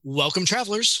Welcome,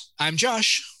 travelers. I'm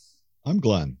Josh. I'm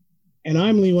Glenn. And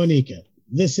I'm Lewanika.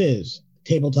 This is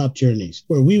Tabletop Journeys,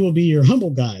 where we will be your humble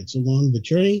guides along the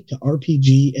journey to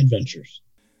RPG adventures.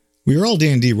 We are all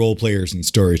D&D role players and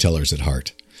storytellers at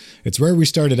heart. It's where we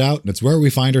started out, and it's where we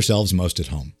find ourselves most at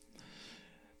home.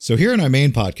 So here in our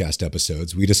main podcast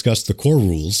episodes, we discuss the core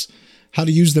rules, how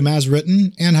to use them as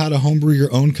written, and how to homebrew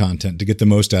your own content to get the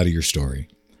most out of your story.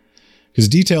 Because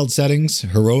detailed settings,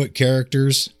 heroic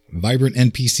characters, vibrant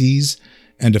NPCs,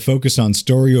 and a focus on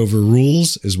story over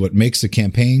rules is what makes a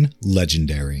campaign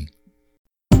legendary.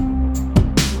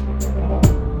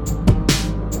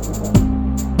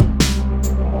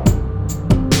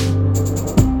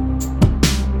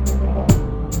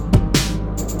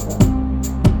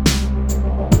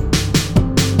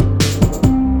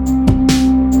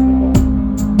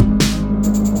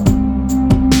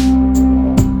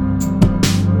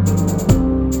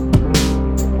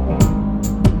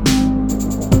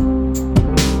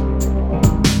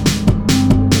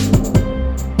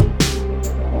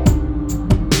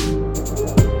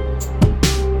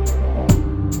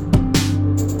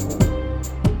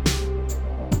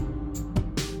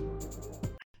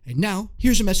 Now,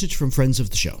 here's a message from friends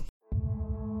of the show.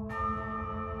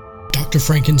 Dr.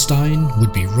 Frankenstein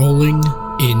would be rolling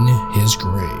in his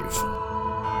grave.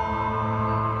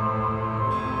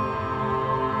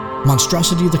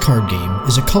 Monstrosity the Card Game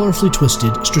is a colorfully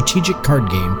twisted, strategic card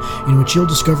game in which you'll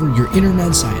discover your inner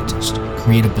mad scientist,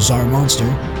 create a bizarre monster,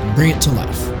 and bring it to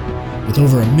life. With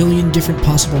over 1 million different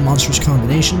possible monstrous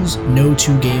combinations, no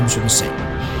two games are the same.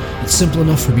 It's simple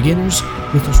enough for beginners,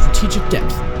 with a strategic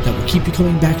depth that will keep you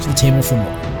coming back to the table for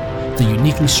more. The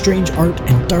uniquely strange art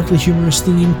and darkly humorous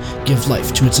theme give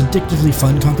life to its addictively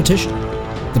fun competition.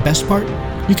 The best part?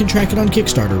 You can track it on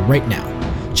Kickstarter right now.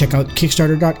 Check out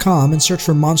Kickstarter.com and search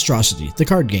for Monstrosity, the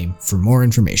card game, for more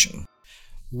information.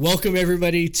 Welcome,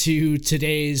 everybody, to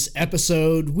today's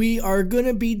episode. We are going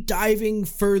to be diving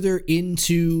further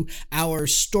into our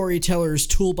Storyteller's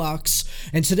Toolbox,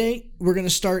 and today we're going to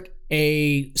start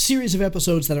a series of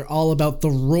episodes that are all about the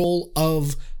role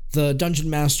of the Dungeon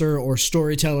Master or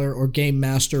Storyteller or Game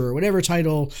Master or whatever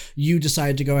title you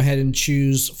decide to go ahead and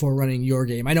choose for running your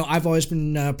game. I know I've always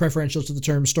been preferential to the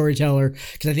term Storyteller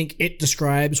because I think it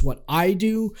describes what I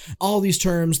do. All these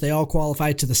terms, they all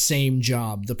qualify to the same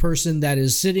job. The person that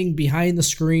is sitting behind the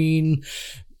screen,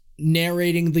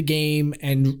 narrating the game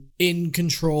and in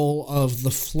control of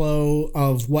the flow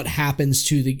of what happens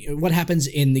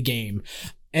in the game.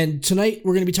 And tonight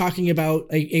we're going to be talking about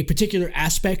a particular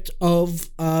aspect of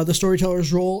the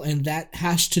storyteller's role, and that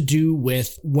has to do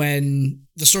with when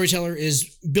the storyteller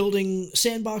is building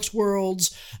sandbox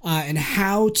worlds and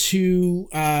how to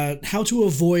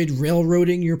avoid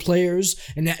railroading your players,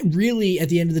 and that really, at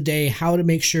the end of the day, how to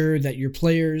make sure that your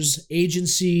players'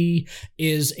 agency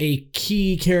is a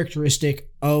key characteristic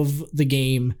of the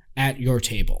game at your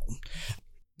table.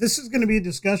 This is going to be a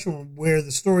discussion where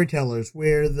the storytellers,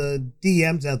 where the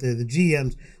DMs out there, the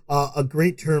GMs, a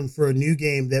great term for a new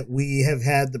game that we have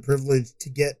had the privilege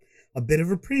to get a bit of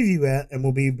a preview at, and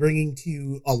we'll be bringing to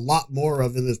you a lot more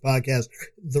of in this podcast.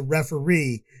 The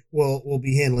referee will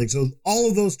be handling. So all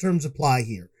of those terms apply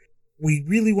here. We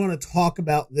really want to talk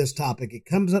about this topic. It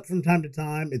comes up from time to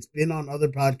time. It's been on other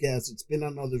podcasts. It's been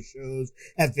on other shows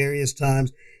at various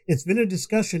times. It's been a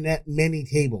discussion at many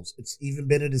tables. It's even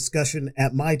been a discussion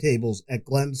at my tables, at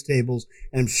Glenn's tables,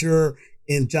 and I'm sure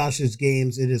in Josh's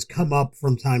games it has come up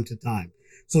from time to time.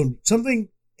 So something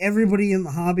everybody in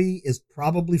the hobby is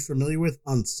probably familiar with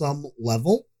on some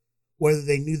level, whether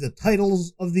they knew the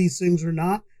titles of these things or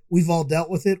not. We've all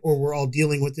dealt with it, or we're all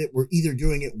dealing with it. We're either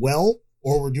doing it well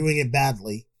or we're doing it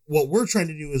badly. What we're trying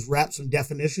to do is wrap some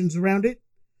definitions around it,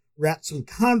 wrap some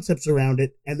concepts around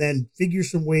it, and then figure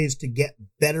some ways to get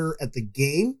better at the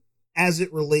game as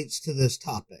it relates to this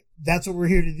topic. That's what we're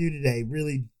here to do today,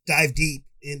 really dive deep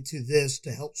into this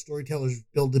to help storytellers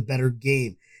build a better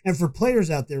game. And for players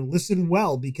out there, listen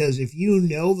well, because if you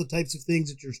know the types of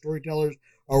things that your storytellers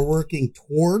are working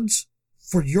towards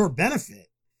for your benefit,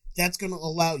 that's going to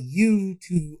allow you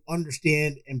to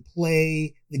understand and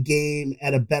play the game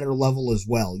at a better level as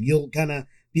well. You'll kind of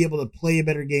be able to play a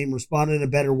better game, respond in a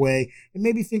better way, and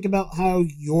maybe think about how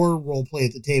your role play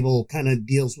at the table kind of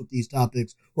deals with these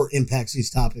topics or impacts these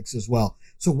topics as well.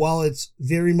 So while it's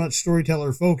very much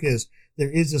storyteller focused, there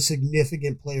is a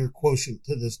significant player quotient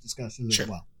to this discussion as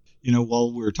well. You know,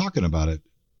 while we're talking about it,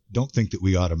 don't think that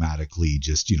we automatically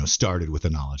just, started with the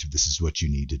knowledge of this is what you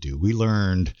need to do. We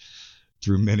learned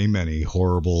through many, many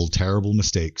horrible, terrible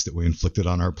mistakes that we inflicted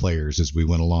on our players as we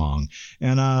went along.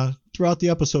 And throughout the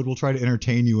episode, we'll try to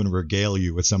entertain you and regale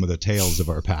you with some of the tales of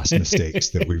our past mistakes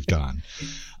that we've done.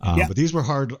 But these were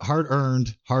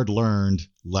hard-earned, hard-learned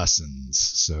lessons.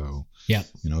 So,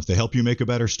 if they help you make a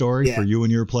better story for you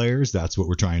and your players, that's what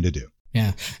we're trying to do.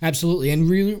 Yeah, absolutely. And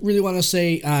really, really want to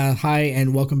say hi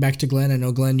and welcome back to Glenn. I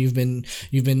know, Glenn, you've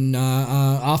been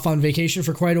off on vacation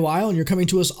for quite a while, and you're coming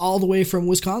to us all the way from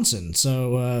Wisconsin.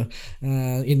 So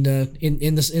in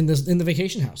the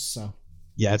vacation house. So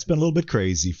yeah, it's been a little bit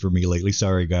crazy for me lately.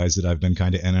 Sorry, guys, that I've been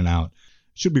kind of in and out.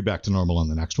 Should be back to normal on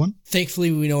the next one.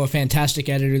 Thankfully, we know a fantastic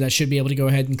editor that should be able to go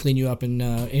ahead and clean you up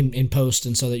in post,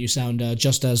 and so that you sound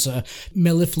just as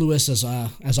mellifluous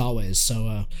as always.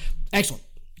 So excellent.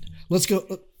 Let's go.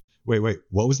 Wait.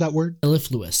 What was that word?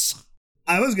 Mellifluous.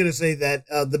 I was going to say that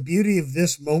the beauty of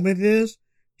this moment is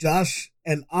Josh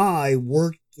and I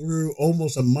worked through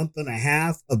almost a month and a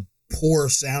half of poor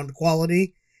sound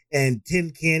quality and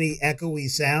tin canny, echoey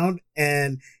sound.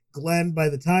 And Glenn, by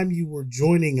the time you were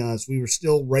joining us, we were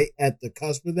still right at the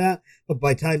cusp of that. But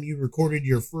by the time you recorded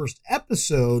your first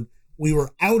episode, we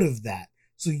were out of that.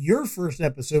 So your first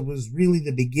episode was really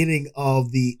the beginning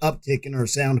of the uptick in our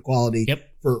sound quality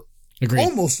for Agreed.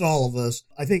 Almost all of us.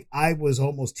 I think I was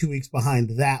almost 2 weeks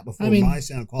behind that before my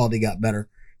sound quality got better,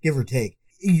 give or take.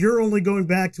 You're only going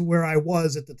back to where I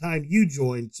was at the time you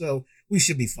joined, so we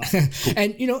should be fine.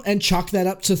 And chalk that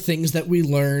up to things that we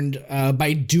learned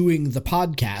by doing the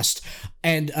podcast.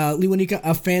 And Lewanika,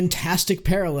 a fantastic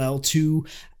parallel to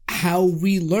how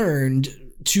we learned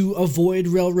to avoid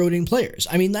railroading players.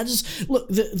 I mean, that is, look,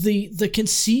 the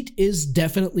conceit is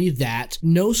definitely that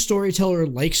no storyteller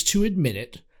likes to admit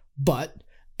it, but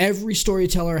every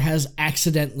storyteller has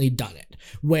accidentally done it,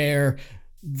 where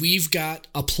we've got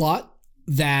a plot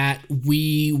that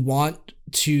we want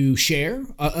to share,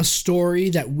 a story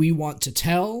that we want to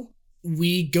tell.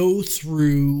 We go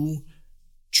through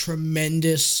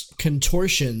tremendous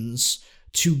contortions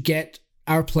to get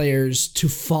our players to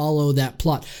follow that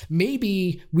plot.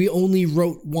 Maybe we only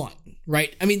wrote one,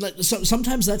 right? I mean,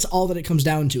 sometimes that's all that it comes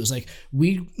down to is like,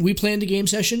 we planned a game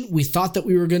session. We thought that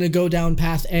we were going to go down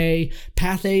path A.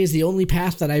 Path A is the only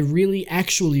path that I really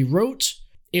actually wrote.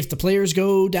 If the players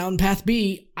go down path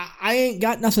B, I ain't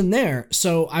got nothing there.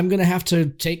 So I'm going to have to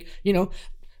take,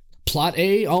 plot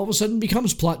A all of a sudden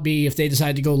becomes plot B if they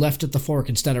decide to go left at the fork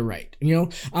instead of right,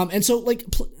 And so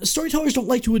storytellers don't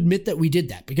like to admit that we did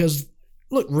that because,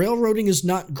 look, railroading is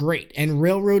not great, and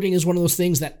railroading is one of those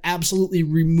things that absolutely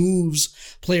removes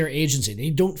player agency. They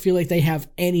don't feel like they have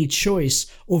any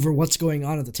choice over what's going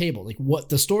on at the table. Like, what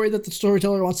the story that the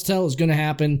storyteller wants to tell is going to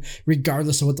happen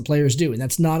regardless of what the players do, and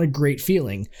that's not a great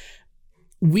feeling.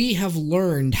 We have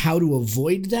learned how to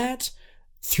avoid that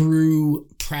through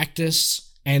practice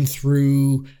and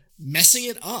through messing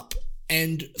it up,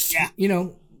 and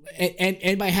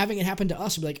And by having it happen to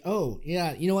us, we'll be like, oh,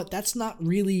 yeah, you know what? That's not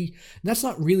really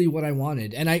what I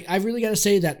wanted. And I really got to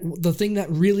say that the thing that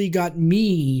really got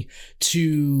me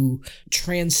to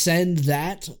transcend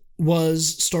that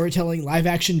was storytelling live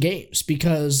action games,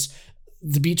 because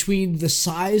between the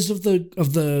size of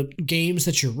the games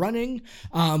that you're running,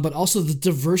 but also the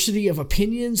diversity of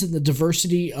opinions and the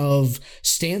diversity of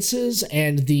stances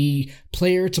and the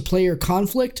player to player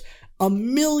conflict, a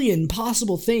million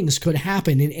possible things could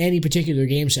happen in any particular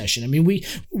game session. I mean,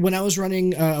 when I was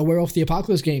running a Werewolf the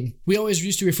Apocalypse game, we always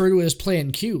used to refer to it as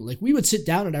Plan Q. Like, we would sit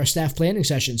down at our staff planning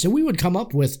sessions and we would come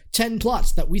up with 10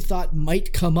 plots that we thought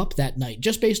might come up that night,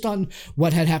 just based on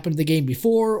what had happened the game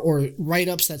before, or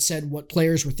write-ups that said what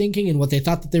players were thinking and what they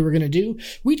thought that they were going to do.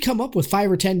 We'd come up with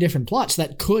 5 or 10 different plots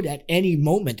that could at any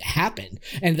moment happen,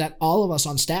 and that all of us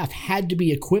on staff had to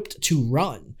be equipped to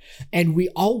run. And we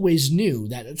always knew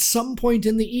that at some point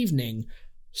in the evening,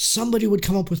 somebody would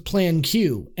come up with Plan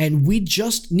Q, and we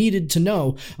just needed to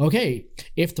know, okay,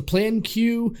 if the Plan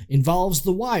Q involves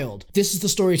the wild, this is the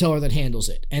storyteller that handles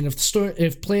it. And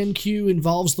if Plan Q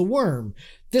involves the worm,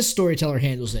 this storyteller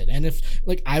handles it. And if,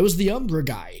 like, I was the Umbra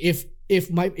guy,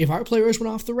 if our players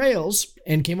went off the rails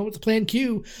and came up with the Plan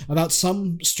Q about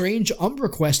some strange Umbra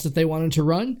quest that they wanted to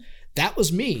run, that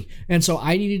was me. And so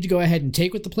I needed to go ahead and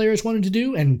take what the players wanted to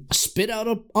do and spit out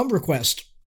a Umbra quest.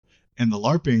 And the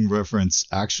LARPing reference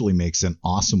actually makes an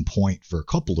awesome point for a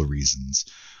couple of reasons,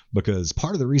 because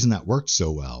part of the reason that worked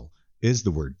so well is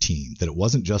the word team, that it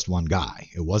wasn't just one guy.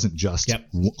 It wasn't just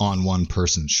on one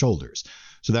person's shoulders.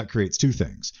 So that creates two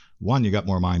things. One, you got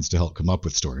more minds to help come up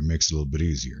with story, makes it a little bit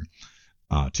easier.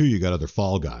 Two, you got other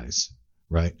fall guys,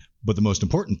 right? But the most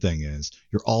important thing is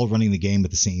you're all running the game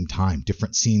at the same time,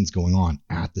 different scenes going on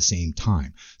at the same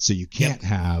time. So you can't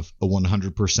have a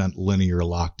 100% linear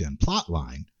locked in plot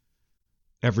line.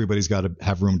 Everybody's got to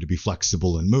have room to be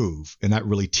flexible and move. And that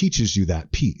really teaches you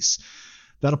that piece.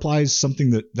 That applies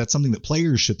that's something that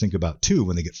players should think about too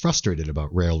when they get frustrated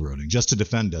about railroading. Just to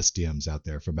defend us DMs out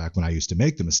there from back when I used to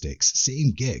make the mistakes.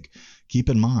 Same gig. Keep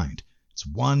in mind, it's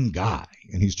one guy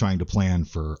and he's trying to plan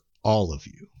for all of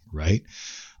you, right?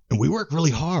 And we work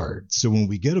really hard. So when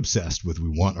we get obsessed with we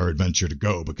want our adventure to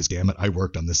go because damn it, I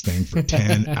worked on this thing for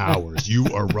 10 hours. You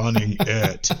are running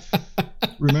it.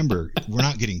 Remember, we're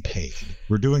not getting paid.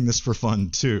 We're doing this for fun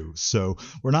too. So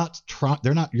your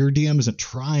DM isn't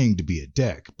trying to be a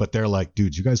dick, but they're like,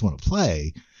 dude, you guys want to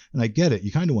play? And I get it.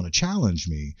 You kind of want to challenge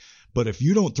me. But if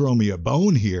you don't throw me a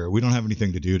bone here, we don't have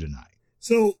anything to do tonight.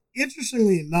 So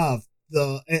interestingly enough,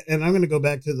 and I'm going to go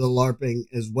back to the LARPing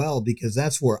as well, because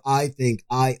that's where I think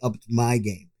I upped my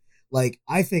game. Like,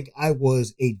 I think I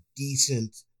was a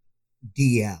decent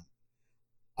DM.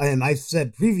 And I've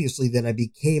said previously that I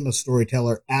became a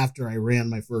storyteller after I ran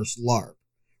my first LARP,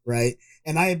 right?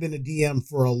 And I had been a DM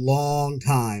for a long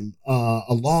time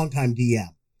DM.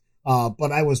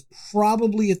 But I was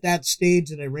probably at that stage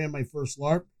that I ran my first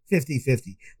LARP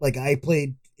 50-50. Like, I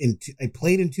played in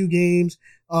two games,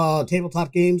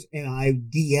 tabletop games, and I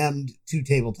DM'd 2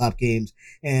 tabletop games,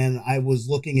 and I was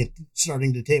looking at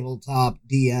starting to tabletop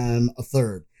DM a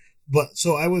third. But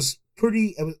so I was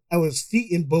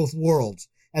feet in both worlds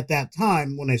at that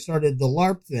time when I started the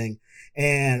LARP thing,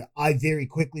 and I very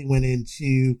quickly went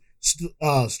into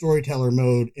storyteller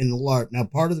mode in the LARP. Now,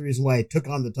 part of the reason why I took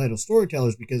on the title storyteller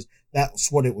is because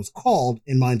that's what it was called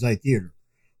in Mind's Eye Theater.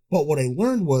 But what I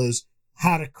learned was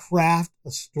how to craft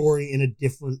a story in a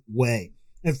different way.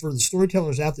 And for the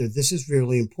storytellers out there, this is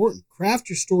really important. Craft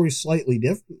your story slightly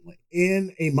differently.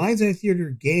 In a Mind's Eye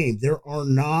Theater game, there are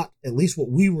not, at least what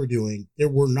we were doing, there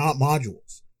were not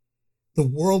modules. The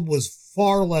world was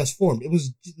far less formed. It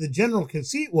was, the general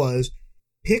conceit was,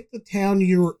 pick the town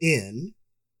you're in,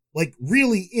 like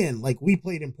really in, like we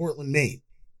played in Portland, Maine.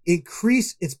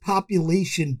 Increase its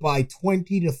population by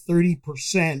 20 to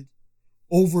 30%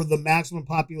 over the maximum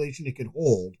population it could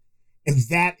hold. And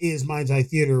that is Mind's Eye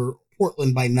Theater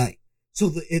Portland by night. So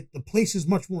the place is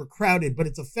much more crowded, but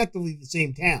it's effectively the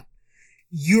same town.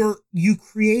 You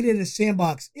created a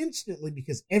sandbox instantly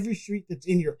because every street that's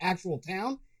in your actual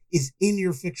town is in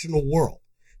your fictional world.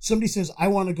 Somebody says, I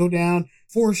want to go down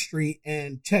 4th Street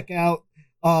and check out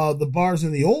the bars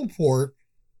in the Old Port.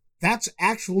 That's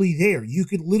actually there. You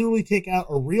could literally take out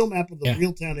a real map of the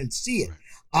real town and see it.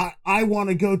 I want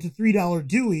to go to $3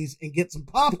 Dewey's and get some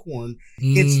popcorn.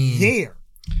 It's there.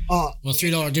 Well,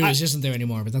 $3 Dewey's isn't there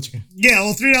anymore, but that's okay. Yeah,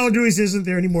 well, $3 Dewey's isn't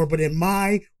there anymore, but in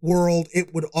my world,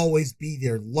 it would always be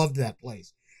there. Loved that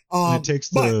place. And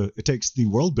it takes the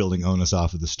world building onus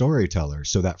off of the storyteller,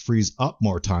 so that frees up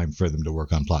more time for them to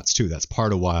work on plots too. That's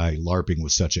part of why LARPing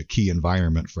was such a key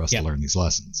environment for us to learn these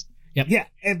lessons. Yep. Yeah,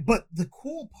 but the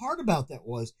cool part about that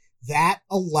was that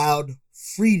allowed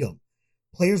freedom.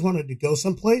 Players wanted to go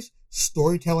someplace.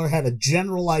 Storyteller had a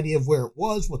general idea of where it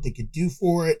was, what they could do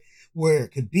for it, where it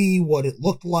could be, what it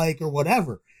looked like, or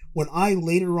whatever. When I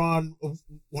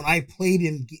played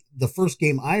in the first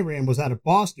game I ran was out of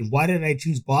Boston. Why did I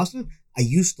choose Boston? I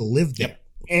used to live there.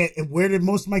 Yep. And where did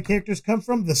most of my characters come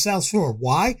from? The South Shore.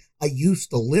 Why? I used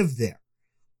to live there.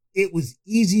 It was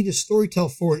easy to storytell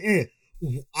for an area.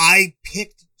 I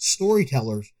picked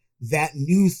storytellers that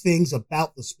knew things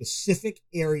about the specific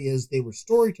areas they were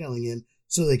storytelling in,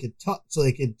 so they could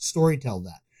storytell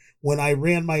that. When I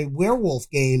ran my werewolf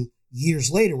game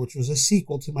years later, which was a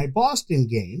sequel to my Boston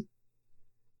game,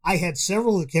 I had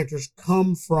several of the characters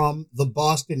come from the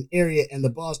Boston area and the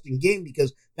Boston game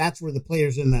because that's where the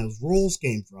players in those roles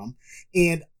came from.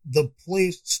 And the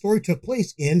story took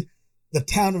place in the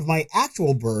town of my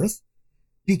actual birth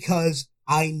because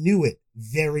I knew it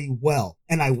very well.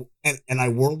 And I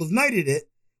World of Nighted it,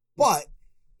 but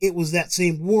it was that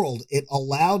same world. It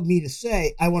allowed me to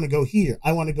say, I want to go here.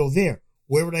 I want to go there.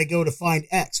 Where would I go to find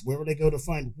X? Where would I go to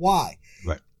find Y?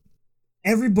 Right.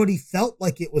 Everybody felt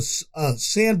like it was a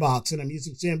sandbox, and I'm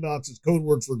using sandbox as code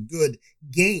word for good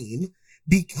game,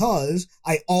 because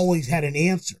I always had an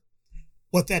answer.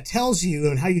 What that tells you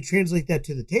and how you translate that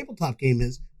to the tabletop game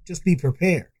is just be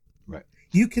prepared. Right.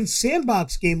 You can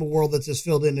sandbox game a world that's as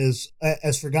filled in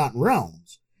as Forgotten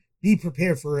Realms. Be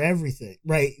prepared for everything,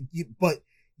 right? But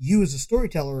you as a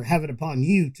storyteller have it upon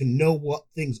you to know what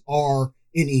things are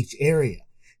in each area.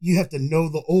 You have to know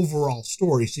the overall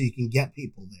story so you can get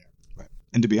people there. Right.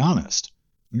 And to be honest,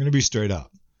 I'm going to be straight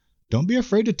up. Don't be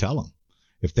afraid to tell them.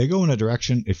 If they go in a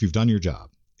direction, if you've done your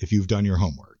job, if you've done your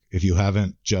homework, if you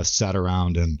haven't just sat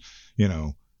around and,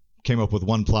 came up with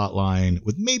one plot line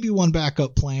with maybe one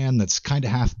backup plan that's kind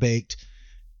of half baked,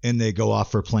 and they go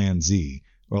off for plan Z,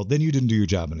 well, then you didn't do your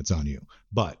job and it's on you.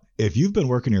 But if you've been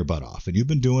working your butt off and you've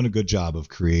been doing a good job of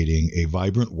creating a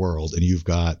vibrant world, and you've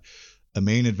got a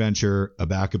main adventure, a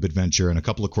backup adventure, and a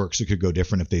couple of quirks that could go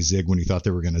different if they zig when you thought they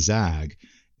were going to zag,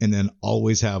 and then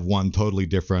always have one totally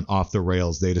different off the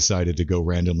rails, they decided to go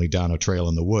randomly down a trail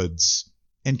in the woods,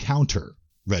 encounter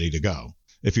ready to go.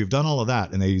 If you've done all of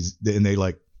that and they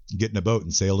like get in a boat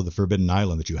and sail to the Forbidden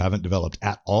Island that you haven't developed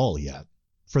at all yet,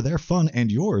 for their fun and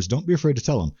yours, don't be afraid to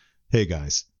tell them, hey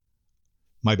guys,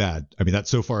 my bad. I mean, that's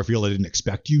so far afield I didn't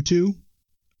expect you to.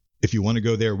 If you want to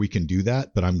go there, we can do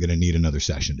that, but I'm going to need another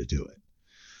session to do it.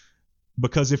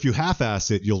 Because if you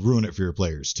half-ass it, you'll ruin it for your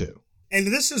players too. And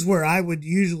this is where I would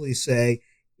usually say,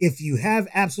 if you have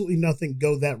absolutely nothing,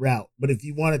 go that route. But if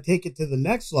you want to take it to the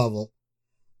next level,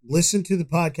 listen to the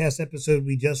podcast episode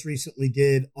we just recently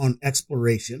did on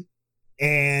exploration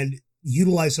and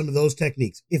utilize some of those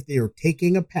techniques. If they are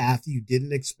taking a path you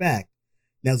didn't expect,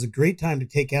 now's a great time to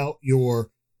take out your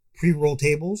pre-roll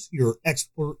tables, your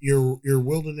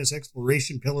wilderness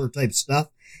exploration pillar type stuff,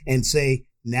 and say,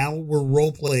 now we're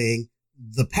role-playing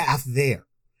the path there.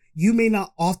 You may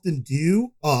not often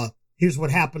do, here's what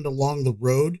happened along the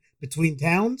road between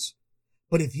towns,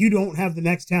 but if you don't have the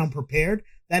next town prepared,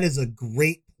 that is a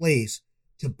great place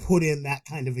to put in that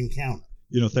kind of encounter.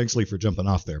 Thanks, Lee, for jumping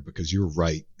off there, because you're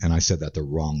right, and I said that the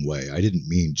wrong way. I didn't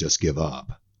mean just give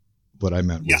up. What I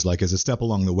meant was like as a step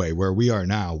along the way, where we are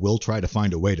now, we'll try to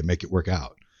find a way to make it work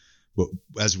out. But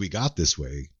as we got this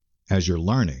way, as you're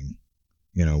learning,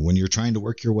 when you're trying to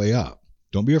work your way up,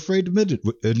 don't be afraid to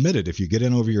admit it if you get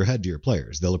in over your head to your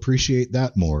players. They'll appreciate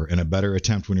that more and a better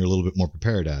attempt when you're a little bit more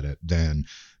prepared at it than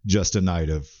just a night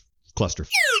of cluster.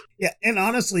 Yeah, and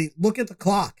honestly, look at the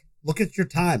clock. Look at your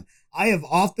time. I have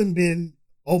often been,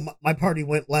 my party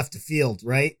went left to field,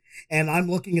 right? And I'm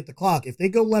looking at the clock. If they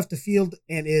go left to field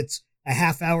and it's a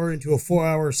half hour into a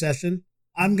 4-hour session,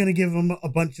 I'm going to give them a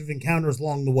bunch of encounters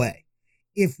along the way.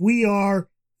 If we are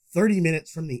 30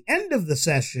 minutes from the end of the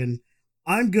session,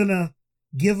 I'm going to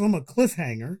give them a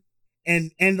cliffhanger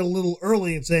and end a little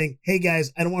early and saying, hey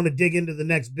guys, I don't want to dig into the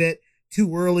next bit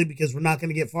too early because we're not going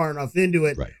to get far enough into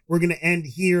it. Right. We're going to end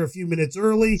here a few minutes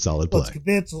early. Solid play. Let's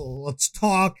commit. Let's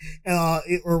talk,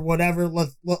 or whatever.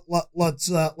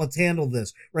 Let's handle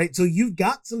this. Right. So you've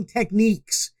got some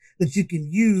techniques that you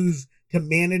can use to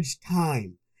manage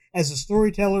time. As a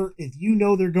storyteller, if you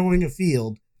know they're going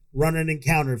afield, run an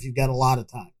encounter if you've got a lot of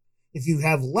time. If you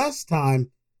have less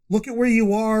time, look at where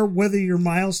you are, whether you're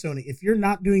milestoning. If you're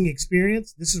not doing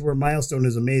experience, this is where milestone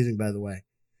is amazing, by the way.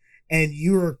 And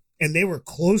they were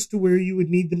close to where you would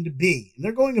need them to be. And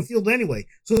they're going afield anyway,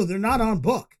 so they're not on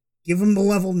book. Give them the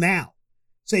level now.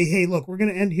 Say, hey, look, we're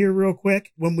going to end here real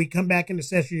quick. When we come back into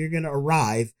session, you're going to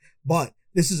arrive. But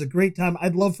this is a great time.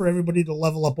 I'd love for everybody to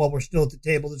level up while we're still at the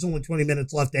table. There's only 20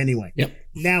 minutes left anyway. Yep.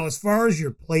 Now, as far as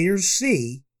your players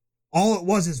see, all it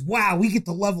was is, wow, we get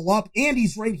to level up.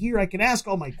 Andy's right here. I can ask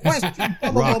all my questions.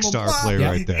 Rockstar play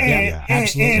right there. And,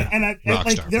 absolutely. And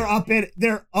they're up in it.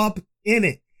 They're up in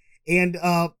it. And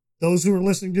those who are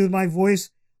listening to my voice,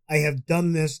 I have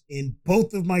done this in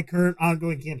both of my current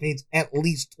ongoing campaigns at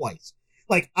least twice.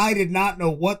 Like, I did not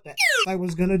know what the I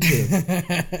was going to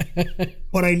do.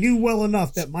 But I knew well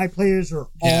enough that my players are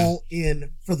all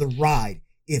in for the ride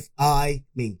if I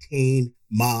maintain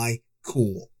my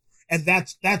cool. And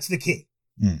that's the key.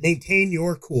 Maintain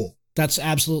your cool. That's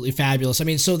absolutely fabulous. I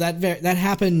mean, so that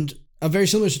happened. A very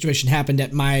similar situation happened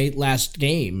at my last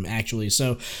game, actually.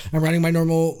 So I'm running my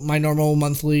normal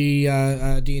monthly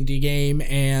D&D game,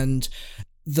 and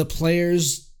the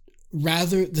players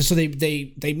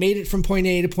they made it from point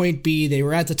A to point B. They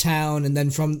were at the town, and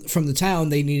then from the town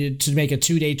they needed to make a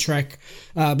 2-day trek,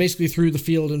 basically through the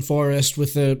field and forest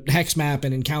with the hex map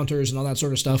and encounters and all that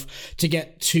sort of stuff to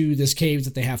get to this cave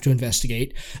that they have to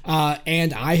investigate.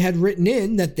 And I had written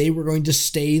in that they were going to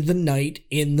stay the night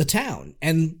in the town,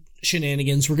 and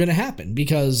shenanigans were going to happen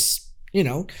because,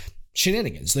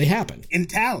 shenanigans, they happen in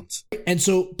towns. And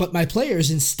so, but my players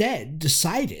instead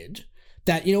decided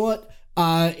that, you know what,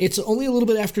 it's only a little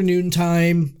bit afternoon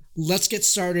time. Let's get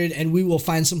started and we will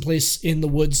find some place in the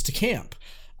woods to camp.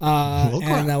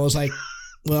 And I was like,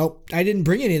 well, I didn't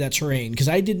bring any of that terrain because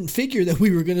I didn't figure that we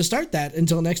were going to start that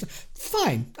until next time.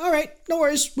 Fine. All right. No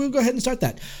worries. We'll go ahead and start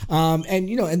that.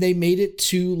 And they made it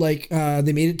to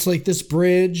this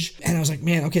bridge, and I was like,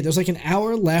 man, okay, there's like an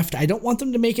hour left. I don't want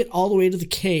them to make it all the way to the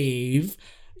cave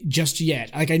just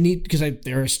yet. Like because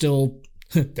there are still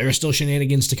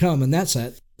shenanigans to come in that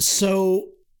set. So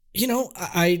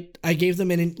I gave them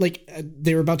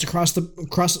they were about to cross,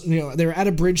 they were at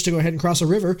a bridge to go ahead and cross a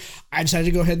river. I decided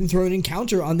to go ahead and throw an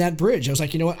encounter on that bridge. I was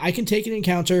like, you know what, I can take an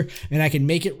encounter and I can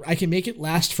make it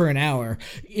last for an hour,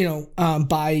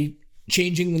 by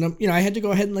changing the number. I had to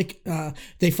go ahead and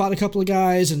they fought a couple of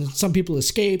guys and some people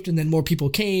escaped and then more people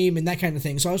came and that kind of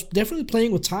thing. So I was definitely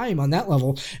playing with time on that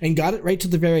level and got it right to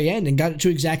the very end and got it to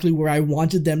exactly where I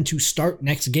wanted them to start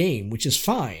next game, which is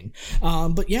fine.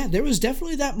 But yeah, there was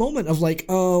definitely that moment of like,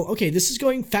 oh, okay, this is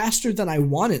going faster than I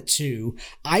want it to.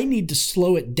 I need to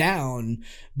slow it down,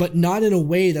 but not in a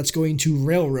way that's going to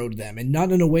railroad them and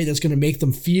not in a way that's going to make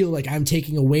them feel like I'm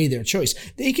taking away their choice.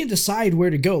 They can decide where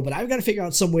to go, but I've got to figure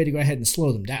out some way to go ahead and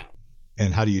slow them down.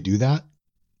 And how do you do that?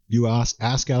 You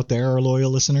ask out there, our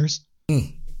loyal listeners.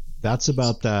 That's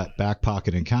about that back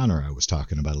pocket encounter I was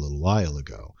talking about a little while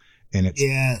ago. And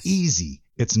it's easy.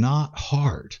 It's not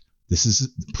hard. This is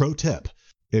pro tip.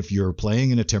 If you're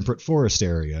playing in a temperate forest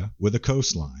area with a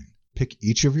coastline, pick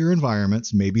each of your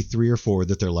environments, maybe 3 or 4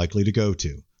 that they're likely to go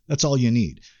to. That's all you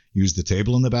need. Use the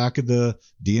table in the back of the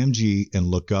DMG and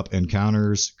look up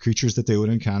encounters, creatures that they would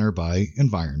encounter by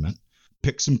environment.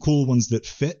 Pick some cool ones that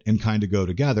fit and kind of go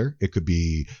together. It could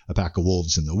be a pack of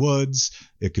wolves in the woods.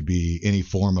 It could be any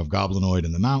form of goblinoid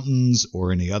in the mountains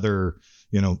or any other,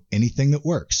 anything that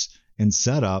works. And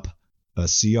set up a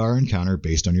CR encounter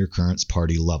based on your current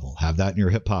party level. Have that in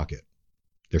your hip pocket.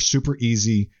 They're super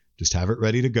easy. Just have it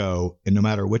ready to go. And no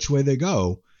matter which way they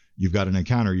go, you've got an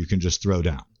encounter you can just throw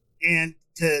down. And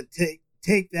to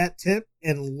take that tip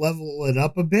and level it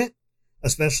up a bit,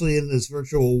 especially in this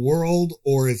virtual world,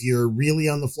 or if you're really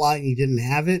on the fly and you didn't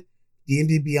have it,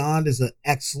 D&D Beyond is an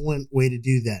excellent way to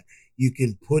do that. You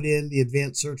can put in the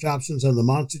advanced search options on the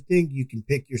monster thing. You can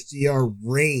pick your CR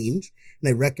range, and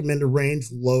they recommend a range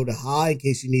low to high in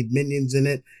case you need minions in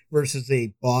it versus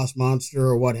a boss monster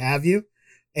or what have you.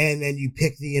 And then you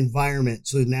pick the environment.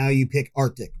 So now you pick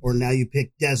Arctic, or now you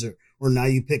pick desert, or now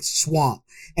you pick swamp.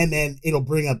 And then it'll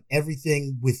bring up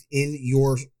everything within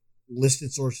your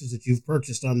listed sources that you've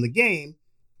purchased on the game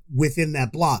within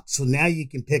that block. So now you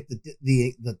can pick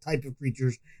the type of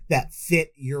creatures that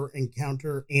fit your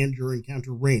encounter and your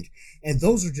encounter range. And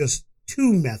those are just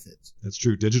 2 methods. That's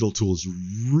true. Digital tools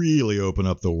really open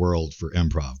up the world for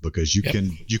improv because you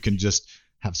can just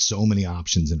have so many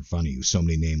options in front of you, so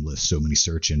many name lists, so many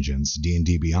search engines.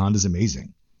 D&D Beyond is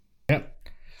amazing. Yep.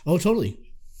 Oh, totally.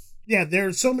 Yeah, there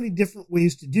are so many different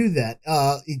ways to do that.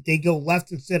 They go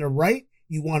left instead of right.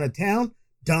 You want a town?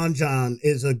 Donjon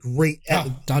is a great.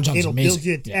 Donjon's it'll amazing. Build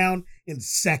you a town in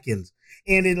seconds,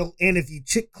 and if you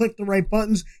click the right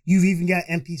buttons, you've even got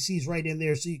NPCs right in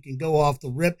there, so you can go off the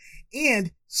rip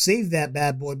and save that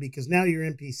bad boy because now your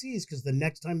NPCs, because the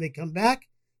next time they come back,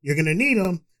 you're gonna need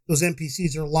them. Those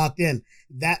NPCs are locked in.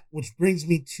 That which brings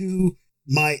me to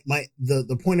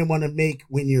the point I want to make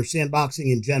when you're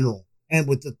sandboxing in general, and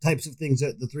with the types of things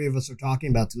that the 3 of us are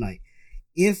talking about tonight.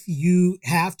 If you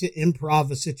have to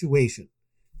improv a situation,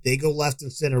 they go left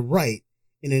instead of right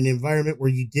in an environment where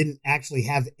you didn't actually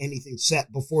have anything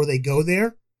set before they go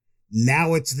there.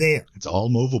 Now it's there. It's all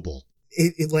movable.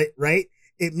 Right?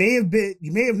 It may have been,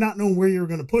 you may have not known where you were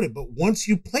going to put it, but once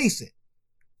you place it,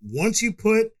 once you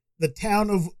put the town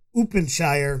of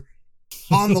Upenshire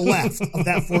on the left of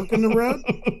that fork in the road,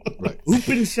 right.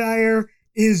 Upenshire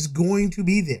is going to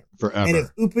be there.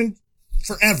 Forever. And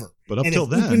forever. But up till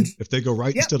then, if they go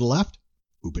right instead of left,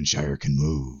 Upenshire can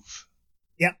move.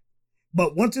 Yep.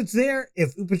 But once it's there,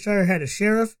 if Upenshire had a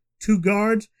sheriff, 2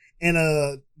 guards, and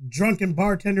a drunken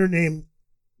bartender named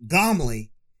Gomley,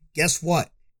 guess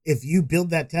what? If you build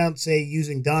that town, say,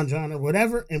 using Donjon or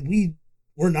whatever, and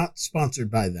we're not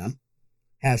sponsored by them,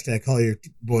 hashtag call your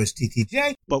boys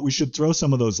TTJ. But we should throw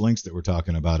some of those links that we're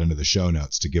talking about into the show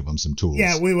notes to give them some tools.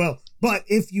 Yeah, we will. But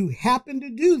if you happen to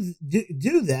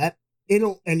do that,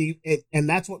 and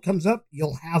that's what comes up,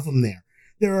 you'll have them there.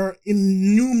 There are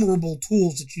innumerable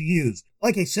tools that you use.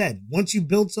 Like I said, once you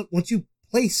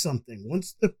place something,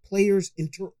 once the players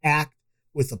interact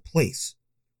with a place,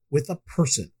 with a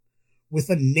person, with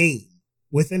a name,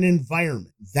 with an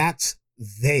environment, that's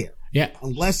there. Yeah.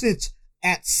 Unless it's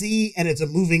at sea and it's a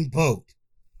moving boat.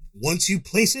 Once you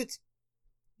place it,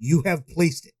 you have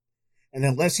placed it. And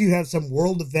unless you have some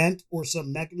world event or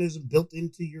some mechanism built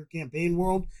into your campaign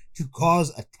world to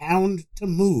cause a town to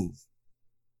move,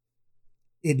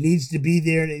 it needs to be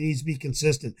there and it needs to be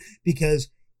consistent. Because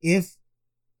if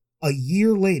a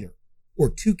year later, or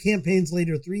 2 campaigns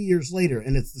later, 3 years later,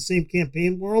 and it's the same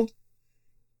campaign world,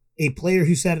 a player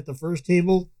who sat at the first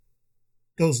table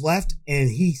goes left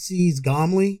and he sees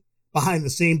Gomley behind the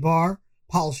same bar,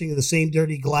 polishing the same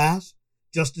dirty glass,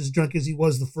 just as drunk as he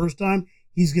was the first time,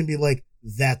 he's going to be like,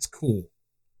 that's cool.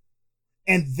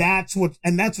 And that's what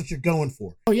you're going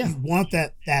for. Oh, yeah. You want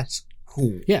that. That's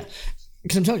cool. Yeah.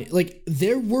 Because I'm telling you, like,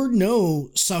 there were no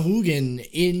Sahuagin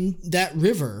in that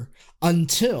river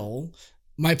until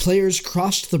my players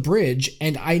crossed the bridge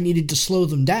and I needed to slow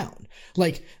them down.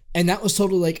 Like, and that was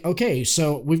totally like, okay,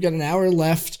 so we've got an hour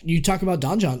left. You talk about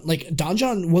Donjon. Like,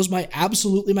 Donjon was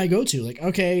absolutely my go-to. Like,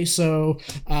 okay, so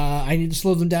I need to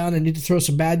slow them down. I need to throw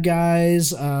some bad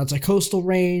guys. It's a coastal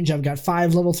range. I've got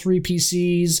 5 level 3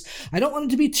 PCs. I don't want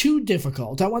it to be too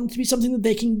difficult. I want it to be something that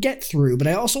they can get through, but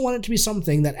I also want it to be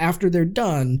something that after they're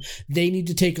done, they need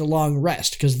to take a long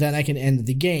rest, because then I can end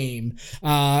the game.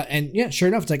 And yeah, sure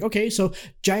enough, it's like, okay, so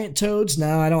giant toads.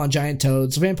 No, I don't want giant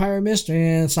toads. Vampire mist.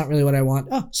 It's not really what I want.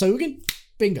 Oh, so we can,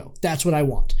 bingo, that's what I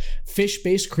want.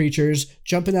 Fish-based creatures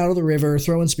jumping out of the river,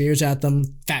 throwing spears at them,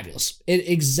 fabulous.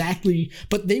 Exactly,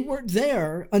 but they weren't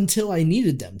there until I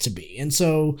needed them to be, and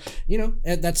so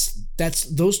that's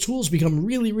those tools become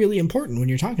really, really important when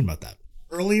you're talking about that.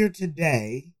 Earlier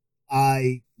today,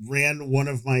 I ran one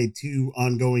of my 2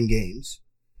 ongoing games,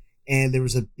 and there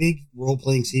was a big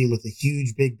role-playing scene with a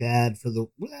huge big bad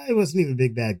it wasn't even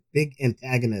big bad, big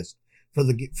antagonist for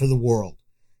the world.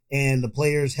 And the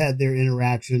players had their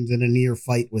interactions in a near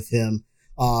fight with him,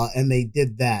 and they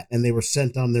did that, and they were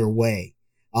sent on their way.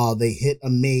 They hit a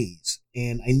maze,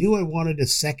 and I knew I wanted a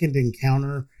second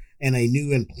encounter, and I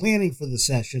knew in planning for the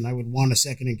session I would want a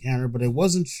second encounter, but I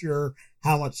wasn't sure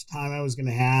how much time I was going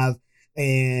to have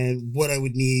and what I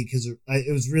would need, because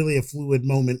it was really a fluid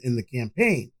moment in the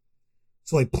campaign.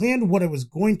 So I planned what I was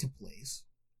going to place.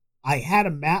 I had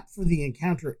a map for the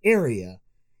encounter area,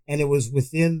 and it was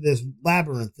within this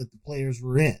labyrinth that the players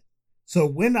were in. So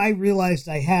when I realized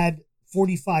I had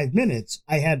 45 minutes,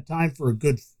 I had time for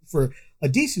a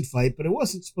decent fight, but it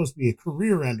wasn't supposed to be a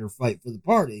career ender fight for the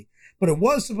party, but it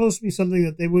was supposed to be something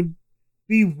that they would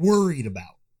be worried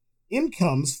about. In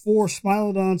comes 4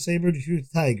 Smilodon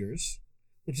saber-toothed tigers,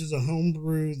 which is a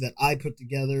homebrew that I put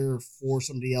together for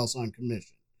somebody else on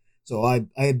commission. So I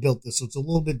had built this, so it's a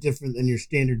little bit different than your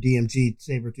standard DMG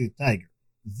saber-toothed tiger.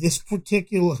 This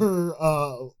particular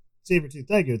saber-toothed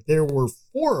tiger, there were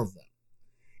 4 of them.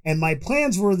 And my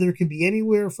plans were there could be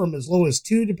anywhere from as low as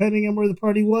 2, depending on where the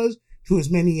party was, to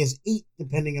as many as 8,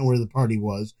 depending on where the party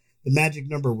was. The magic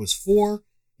number was 4.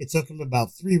 It took them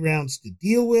about 3 rounds to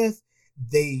deal with.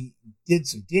 They did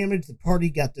some damage. The party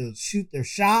got to shoot their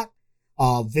shot.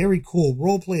 Very cool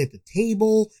roleplay at the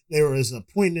table. There was a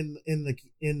point in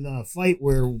the fight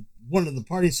where one of the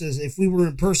parties says, if we were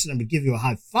in person, I would give you a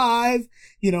high five.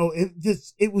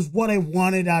 It was what I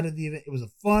wanted out of the event. It was a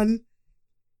fun,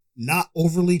 not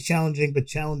overly challenging, but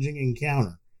challenging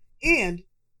encounter. And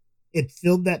it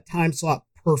filled that time slot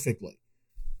perfectly.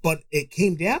 But it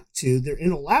came down to, they're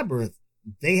in a labyrinth.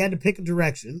 They had to pick a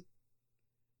direction.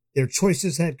 Their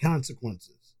choices had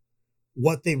consequences.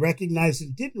 What they recognized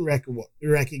and didn't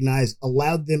recognize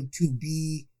allowed them to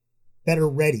be better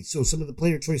ready. So some of the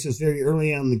player choices very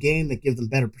early on in the game that give them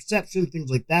better perception,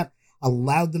 things like that,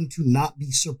 allowed them to not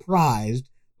be surprised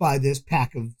by this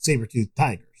pack of saber-toothed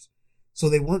tigers. So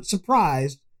they weren't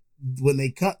surprised when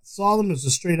they saw them as a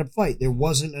straight-up fight. There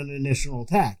wasn't an initial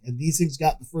attack. And these things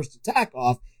got the first attack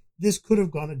off. This could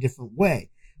have gone a different way.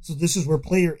 So this is where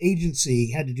player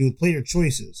agency had to do with player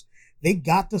choices. They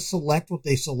got to select what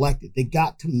they selected. They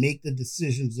got to make the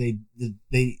decisions they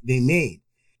made.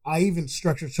 I even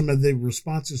structured some of the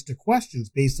responses to questions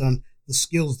based on the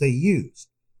skills they used.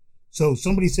 So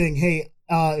somebody saying, hey,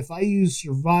 if I use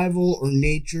survival or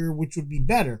nature, which would be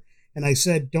better? And I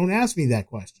said, don't ask me that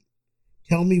question.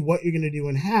 Tell me what you're going to do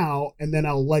and how, and then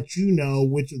I'll let you know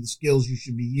which of the skills you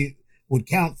should would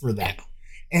count for that.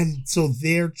 And so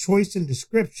their choice and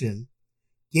description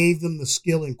gave them the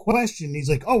skill in question. He's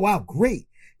like, oh, wow, great.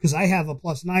 Because I have a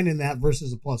 +9 in that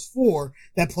versus a +4.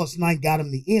 That +9 got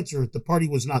him the answer. The party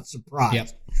was not surprised. Yep.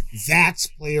 That's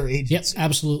player agency. Yep,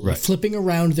 absolutely. Right. Flipping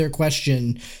around their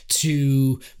question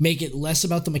to make it less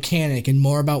about the mechanic and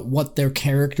more about what their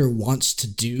character wants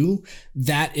to do.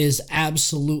 That is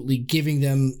absolutely giving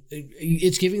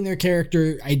their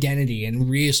character identity and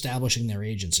reestablishing their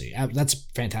agency. That's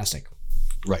fantastic.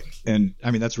 Right. And I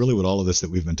mean, that's really what all of this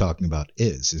that we've been talking about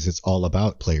is it's all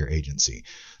about player agency.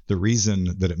 The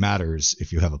reason that it matters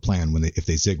if you have a plan if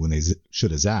they zig when they should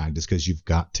have zagged is because you've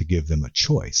got to give them a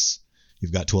choice.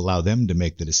 You've got to allow them to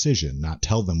make the decision, not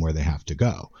tell them where they have to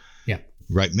go. Yeah.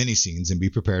 Write mini scenes and be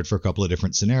prepared for a couple of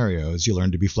different scenarios. You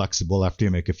learn to be flexible after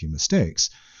you make a few mistakes,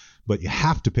 but you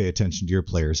have to pay attention to your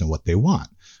players and what they want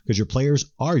because your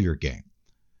players are your game.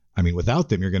 I mean, without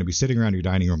them, you're going to be sitting around your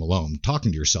dining room alone,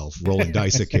 talking to yourself, rolling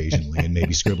dice occasionally, and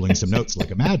maybe scribbling some notes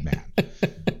like a madman.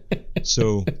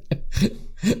 So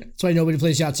That's why nobody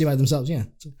plays Yahtzee by themselves. Yeah.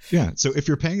 Yeah. So if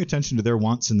you're paying attention to their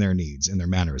wants and their needs and their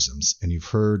mannerisms, and you've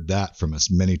heard that from us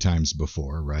many times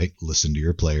before, right? Listen to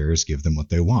your players, give them what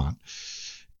they want.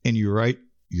 And you write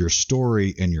your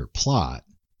story and your plot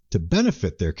to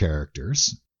benefit their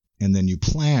characters. And then you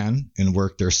plan and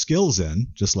work their skills in,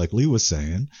 just like Lee was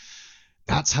saying.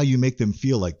 That's how you make them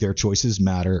feel like their choices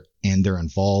matter and they're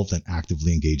involved and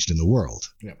actively engaged in the world.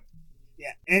 Yeah.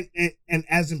 Yeah. And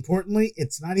as importantly,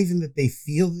 it's not even that they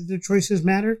feel that their choices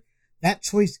matter. That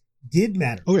choice did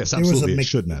matter. Oh, yes, absolutely. It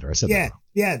should matter. I said that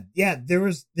wrong. Yeah.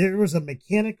 There was a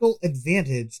mechanical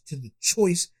advantage to the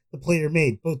choice the player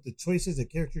made, both the choices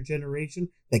at character generation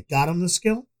that got them the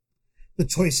skill, the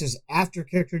choices after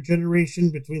character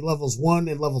generation between levels 1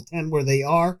 and level 10 where they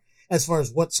are, as far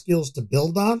as what skills to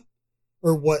build on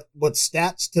or what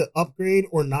stats to upgrade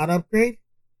or not upgrade.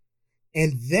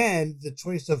 And then the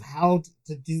choice of how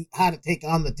to take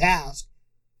on the task,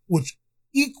 which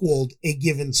equaled a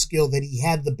given skill that he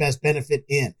had the best benefit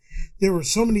in. There were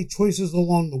so many choices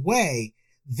along the way.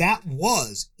 That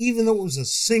was, even though it was a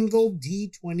single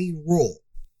D20 roll,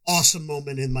 awesome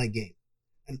moment in my game.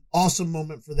 An awesome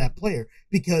moment for that player,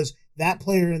 because that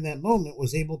player in that moment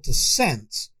was able to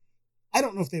sense. I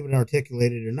don't know if they would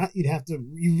articulate it or not.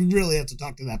 You really have to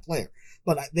talk to that player.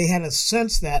 But they had a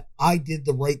sense that I did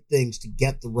the right things to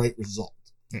get the right result.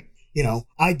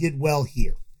 I did well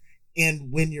here.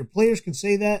 And when your players can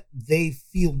say that, they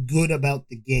feel good about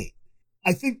the game.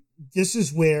 I think this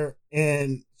is where,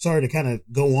 and sorry to kind of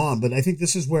go on, but I think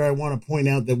this is where I want to point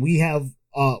out that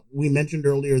we mentioned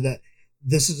earlier that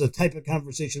this is a type of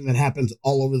conversation that happens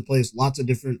all over the place. Lots of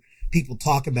different people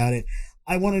talk about it.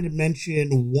 I wanted to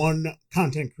mention one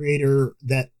content creator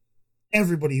that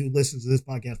everybody who listens to this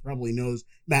podcast probably knows,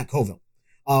 Matt Colville.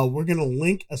 We're going to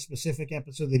link a specific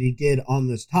episode that he did on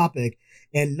this topic,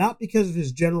 and not because of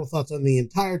his general thoughts on the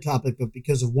entire topic, but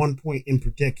because of one point in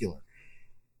particular.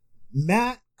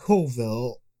 Matt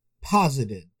Colville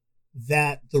posited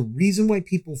that the reason why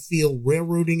people feel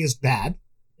railroading is bad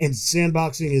and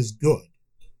sandboxing is good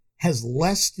has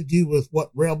less to do with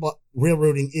what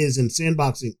railroading is and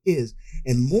sandboxing is,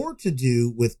 and more to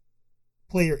do with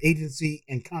player agency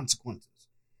and consequences.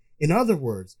 In other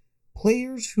words,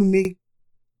 players who make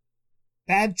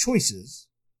bad choices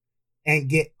and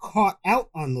get caught out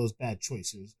on those bad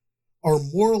choices are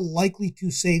more likely to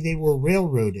say they were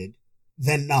railroaded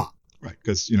than not. Right,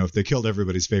 because, if they killed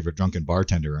everybody's favorite drunken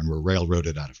bartender and were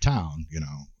railroaded out of town,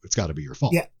 it's got to be your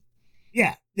fault.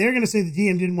 Yeah, they're going to say the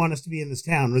DM didn't want us to be in this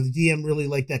town, or the DM really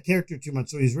liked that character too much,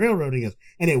 so he's railroading us.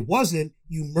 And it wasn't.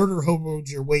 You murder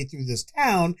hoboed your way through this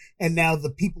town, and now the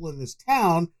people in this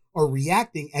town are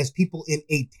reacting as people in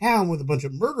a town with a bunch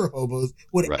of murder hobos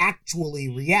would actually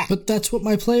react. But that's what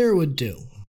my player would do.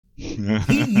 He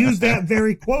used that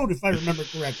very quote, if I remember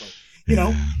correctly.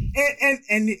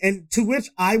 And to which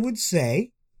I would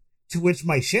say, to which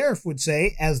my sheriff would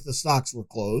say, as the stocks were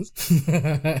closed.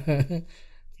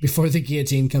 Before the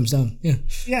guillotine comes down. Yeah.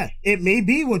 Yeah, it may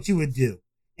be what you would do.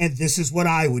 And this is what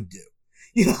I would do.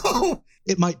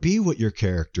 It might be what your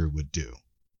character would do.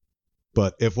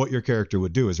 But if what your character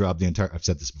would do is I've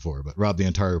said this before, but rob the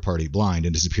entire party blind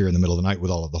and disappear in the middle of the night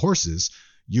with all of the horses,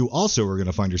 you also are going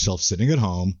to find yourself sitting at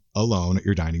home alone at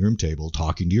your dining room table,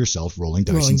 talking to yourself, rolling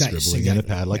dice and scribbling in a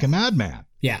pad like a madman.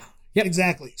 Yeah. Yep.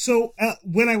 Exactly. So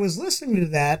when I was listening to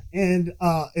that, and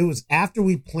it was after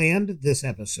we planned this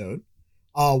episode,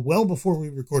 well before we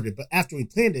recorded, but after we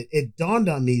planned it, it dawned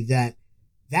on me that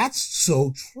that's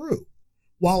so true.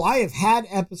 While I have had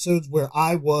episodes where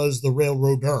I was the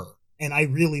railroader, and I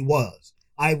really was,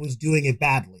 I was doing it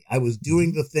badly. I was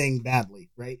doing the thing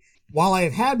badly, right? While I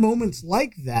have had moments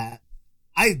like that,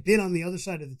 I've been on the other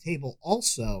side of the table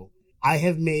also. I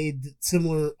have made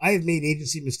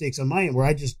agency mistakes on my end where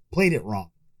I just played it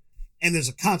wrong. And there's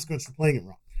a consequence for playing it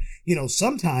wrong.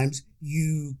 Sometimes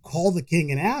you call the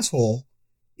king an asshole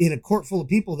in a court full of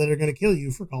people that are going to kill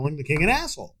you for calling the king an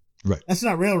asshole. Right. That's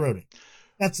not railroading.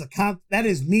 That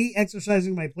is me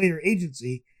exercising my player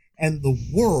agency and the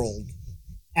world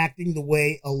acting the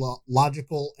way a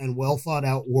logical and well thought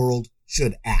out world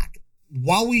should act.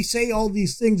 While we say all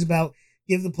these things about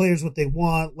give the players what they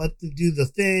want, let them do the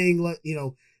thing,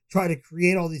 try to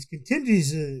create all these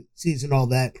contingencies and all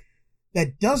that,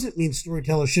 that doesn't mean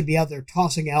storytellers should be out there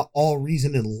tossing out all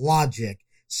reason and logic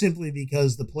simply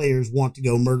because the players want to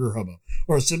go murder hobo,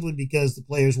 or simply because the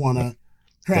players want to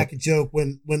crack a joke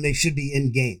when they should be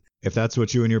in game. If that's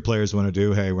what you and your players want to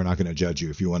do, hey, we're not going to judge you.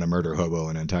 If you want to murder hobo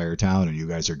an entire town and you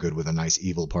guys are good with a nice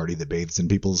evil party that bathes in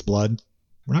people's blood,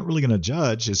 we're not really going to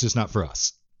judge. It's just not for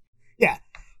us. Yeah.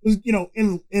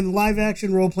 In live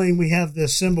action role playing, we have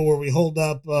this symbol where we hold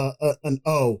up an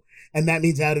O, and that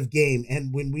means out of game.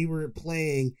 And when we were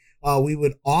playing, we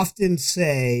would often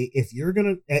say, if you're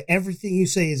everything you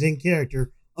say is in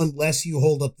character unless you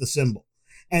hold up the symbol.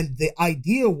 And the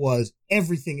idea was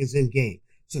everything is in game.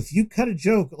 So if you cut a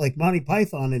joke like Monty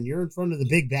Python and you're in front of the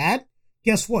big bad,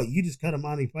 guess what? You just cut a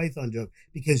Monty Python joke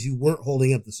because you weren't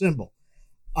holding up the symbol.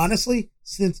 Honestly,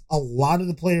 since a lot of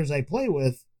the players I play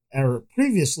with or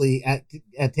previously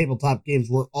at tabletop games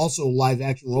were also live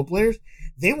action role players,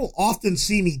 they will often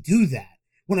see me do that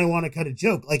when I want to cut a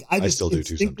joke. Like I still do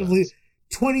too sometimes.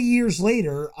 20 years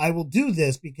later, I will do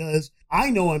this because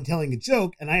I know I'm telling a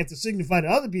joke and I have to signify to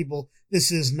other people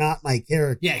this is not my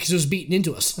character. Yeah, because it was beaten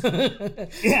into us.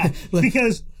 Yeah,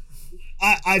 because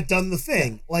I've done the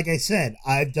thing. Like I said,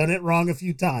 I've done it wrong a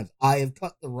few times. I have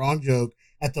cut the wrong joke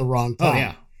at the wrong time. Oh,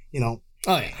 yeah. You know?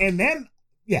 Oh, yeah. And then,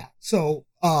 yeah, so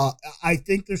I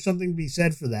think there's something to be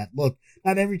said for that. Look,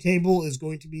 not every table is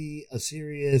going to be a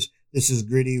serious, this is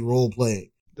gritty role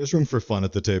playing. There's room for fun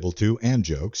at the table, too, and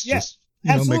jokes. Yeah. Just,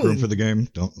 make room for the game.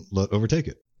 Don't let overtake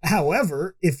it.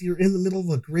 However, if you're in the middle of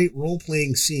a great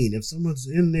role-playing scene, if someone's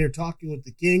in there talking with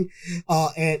the king,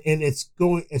 and it's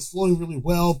flowing really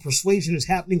well, persuasion is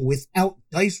happening without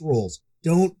dice rolls,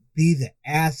 don't be the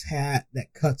asshat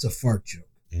that cuts a fart joke.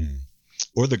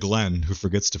 Or the Glenn who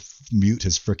forgets to mute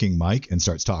his freaking mic and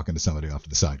starts talking to somebody off to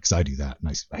the side, because I do that, and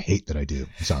I hate that I do.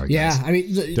 I'm sorry, guys. Yeah, I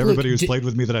mean, to everybody who's played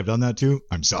with me that I've done that to,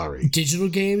 I'm sorry. Digital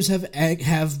games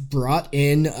have brought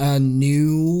in a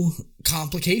new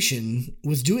complication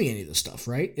with doing any of this stuff,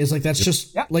 right? It's like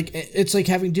like it's like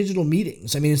having digital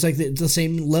meetings. I mean, it's like the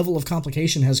same level of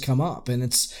complication has come up, and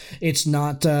it's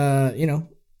not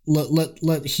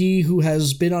let he who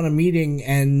has been on a meeting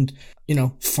and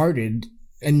farted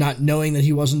and not knowing that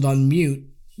he wasn't on mute,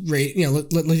 let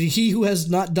he who has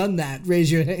not done that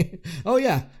raise your hand. Oh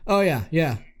yeah.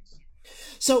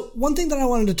 So one thing that I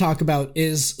wanted to talk about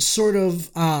is sort of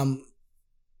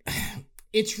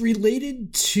it's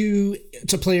related to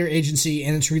player agency,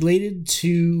 and it's related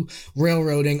to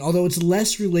railroading, although it's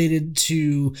less related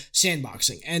to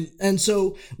sandboxing. And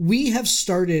so we have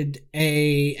started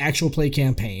a actual play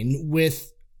campaign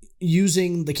with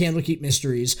using the Candlekeep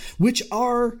Mysteries, which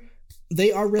are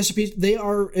recipes. They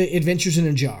are adventures in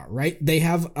a jar, right? They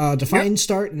have a defined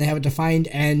start and they have a defined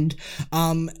end.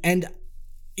 And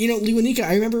Leonika,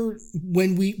 I remember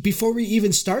before we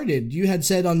even started, you had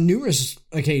said on numerous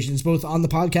occasions, both on the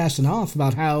podcast and off,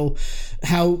 about how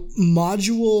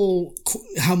module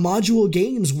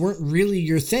games weren't really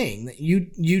your thing. That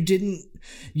you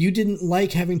didn't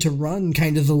like having to run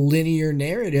kind of the linear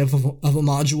narrative of a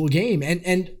module game,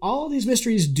 and all of these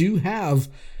mysteries do have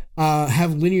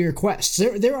linear quests.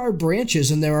 There are branches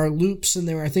and there are loops and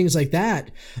there are things like that.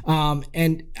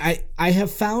 And I have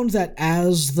found that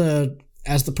as the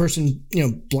person,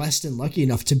 blessed and lucky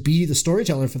enough to be the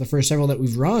storyteller for the first several that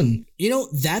we've run,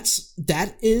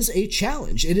 that is a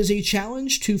challenge. It is a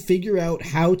challenge to figure out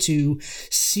how to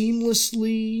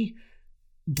seamlessly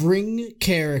bring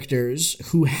characters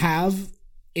who have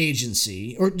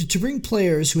agency, or to bring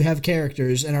players who have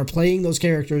characters and are playing those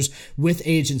characters with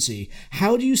agency.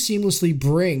 How do you seamlessly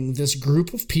bring this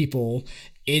group of people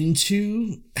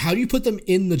how do you put them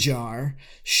in the jar,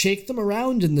 shake them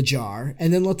around in the jar,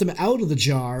 and then let them out of the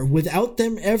jar without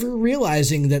them ever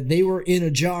realizing that they were in a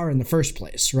jar in the first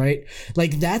place, right?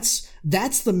 Like that's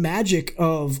the magic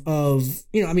of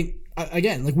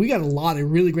again, like we got a lot of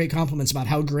really great compliments about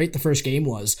how great the first game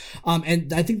was.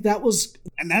 And I think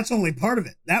and that's only part of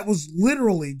it. That was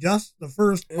literally just the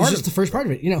first part. It was just the first part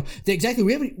of it. Exactly.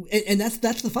 We haven't, and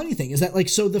that's the funny thing is that, like,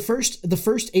 so the first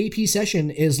AP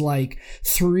session is like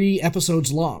 3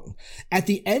 episodes long. At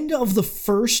the end of the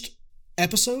first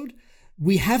episode,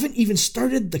 we haven't even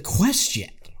started the quest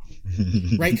yet.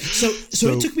 Right. So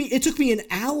it took me an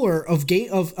hour of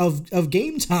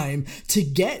game time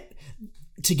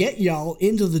to get y'all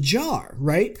into the jar,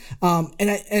 right?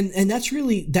 And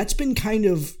that's been kind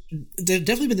of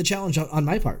definitely been the challenge on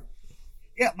my part.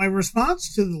 Yeah, my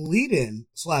response to the lead-in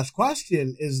 /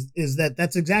 question is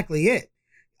that's exactly it.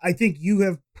 I think you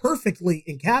have perfectly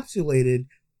encapsulated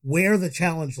where the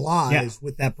challenge lies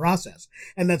with that process,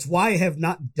 and that's why I have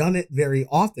not done it very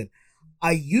often.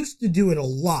 I used to do it a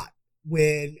lot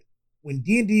when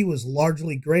D&D was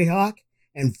largely Greyhawk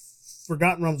and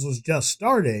Forgotten Realms was just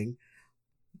starting.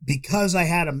 Because I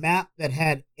had a map that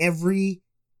had every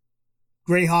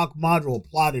Greyhawk module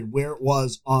plotted where it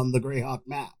was on the Greyhawk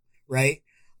map, right?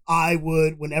 I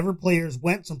would, whenever players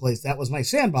went someplace, that was my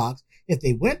sandbox. If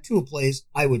they went to a place,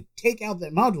 I would take out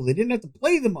that module. They didn't have to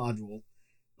play the module,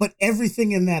 but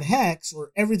everything in that hex or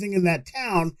everything in that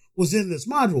town was in this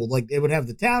module. Like they would have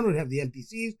the town, would have the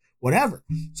NPCs, whatever.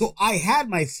 So I had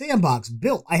my sandbox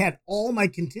built. I had all my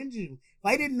contingent. If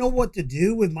I didn't know what to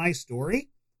do with my story,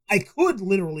 I could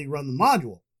literally run the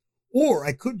module, or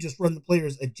I could just run the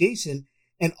players adjacent.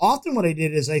 And often what I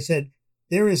did is I said,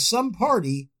 there is some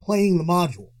party playing the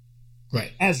module.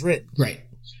 Right. As written. Right.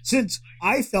 Since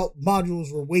I felt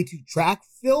modules were way too track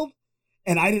filled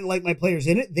and I didn't like my players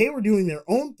in it, they were doing their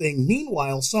own thing.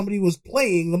 Meanwhile, somebody was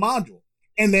playing the module.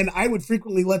 And then I would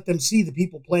frequently let them see the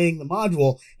people playing the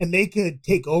module, and they could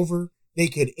take over, they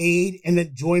could aid and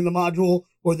then join the module,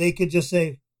 or they could just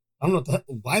say, I don't know,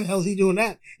 why the hell is he doing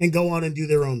that? And go on and do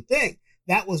their own thing.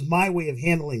 That was my way of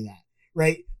handling that,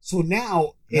 right? So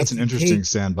now... That's an interesting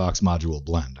sandbox module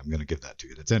blend. I'm going to give that to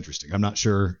you. That's interesting. I'm not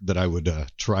sure that I would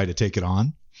try to take it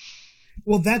on.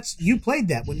 Well, you played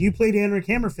that. When you played Anric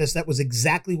Hammerfist, that was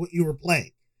exactly what you were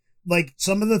playing. Like,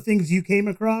 some of the things you came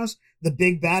across, the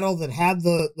big battle that had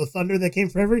the thunder that came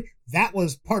from every, that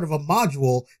was part of a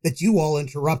module that you all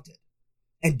interrupted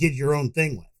and did your own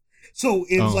thing with. So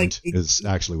it was like... is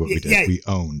actually what we did. Yeah, we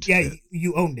owned it.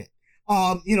 You owned it.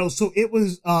 So it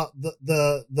was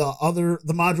the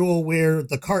module where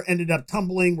the cart ended up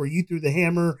tumbling, where you threw the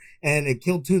hammer and it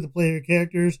killed two of the player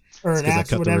characters, or an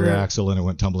axe, or whatever. I cut the rear axle and it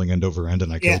went tumbling end over end,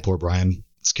 and I killed poor Brian's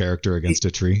character against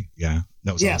a tree. Yeah,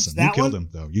 that was awesome. You killed him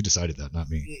though. You decided that, not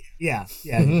me. Yeah.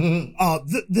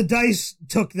 The dice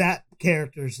took that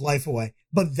character's life away,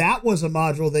 but that was a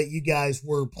module that you guys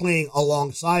were playing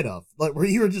alongside of, like where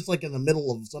you were just like in the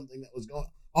middle of something that was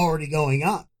already going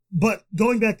on. But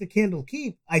going back to Candle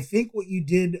Keep, I think what you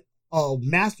did a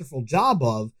masterful job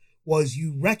of was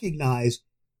you recognize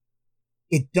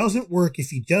it doesn't work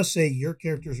if you just say your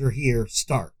characters are here,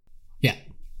 start. Yeah.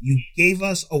 You gave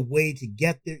us a way to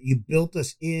get there. You built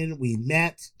us in. We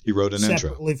met. You wrote an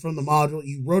separately intro. From the module.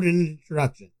 You wrote an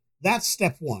introduction. That's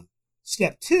step one.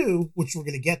 Step two, which we're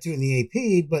going to get to in the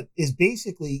AP, but is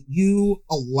basically you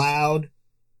allowed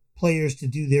players to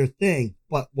do their thing.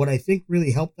 But what I think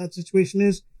really helped that situation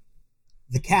is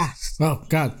the cast. Oh,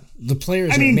 God. The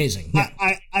players are amazing. Yeah.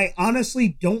 I honestly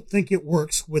don't think it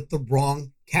works with the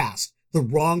wrong cast. The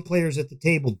wrong players at the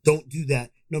table don't do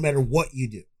that no matter what you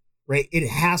do, right? It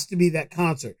has to be that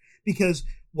concert. Because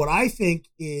what I think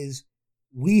is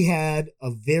we had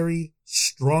a very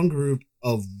strong group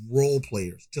of role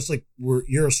players. Just like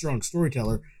you're a strong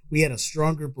storyteller, we had a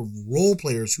strong group of role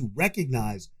players who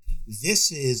recognize this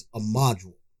is a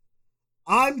module.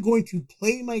 I'm going to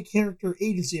play my character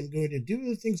agency. I'm going to do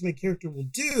the things my character will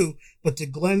do. But to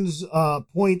Glenn's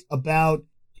point about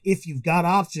if you've got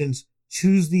options,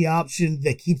 choose the option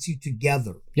that keeps you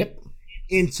together. Yep.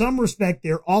 In some respect,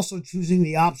 they're also choosing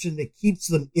the option that keeps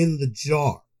them in the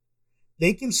jar.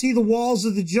 They can see the walls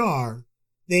of the jar.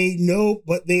 They know,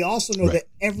 but they also know that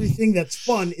everything that's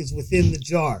fun is within the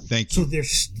jar. Thank you. So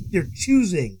they're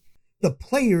choosing. The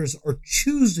players are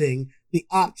choosing the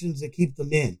options that keep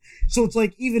them in. So it's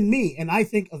like even me, and I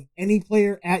think of any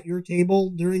player at your table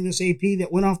during this AP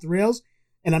that went off the rails,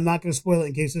 and I'm not going to spoil it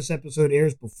in case this episode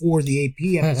airs before the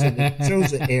AP episode that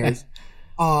shows it airs.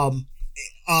 And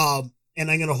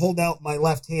I'm going to hold out my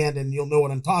left hand and you'll know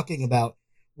what I'm talking about.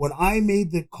 When I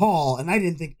made the call, and I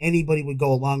didn't think anybody would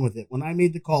go along with it, when I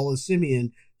made the call as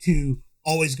Simeon to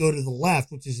always go to the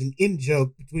left, which is an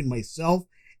in-joke between myself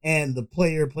and the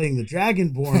player playing the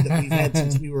Dragonborn that we've had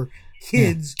since we were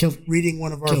kids, reading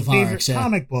one of our favorite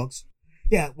comic books.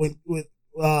 Yeah, with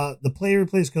the player who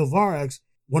plays Kilvarax,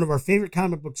 one of our favorite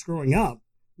comic books growing up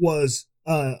was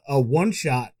a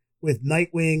one-shot with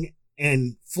Nightwing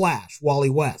and Flash, Wally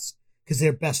West, because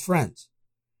they're best friends.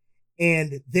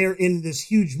 And they're in this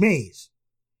huge maze.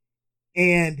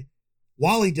 And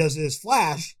Wally does this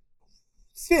Flash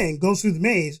thing, goes through the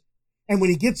maze, and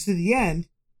when he gets to the end,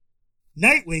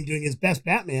 Nightwing, doing his best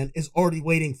Batman, is already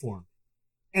waiting for him.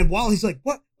 And Wally's like,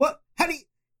 what, how do you...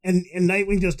 And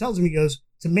Nightwing just tells him, he goes,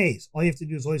 it's a maze. All you have to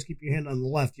do is always keep your hand on the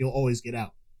left. You'll always get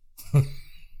out.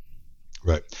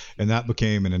 Right. And that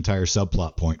became an entire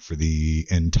subplot point for the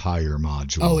entire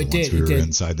module. Oh, it did. We were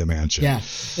inside the mansion. Yeah,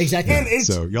 exactly. Yeah.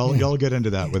 So y'all get into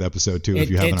that with episode 2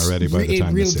 if you haven't already by the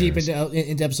time this airs. Real deep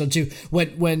into episode 2.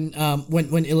 When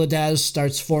Illidas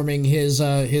starts forming his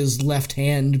left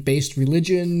hand based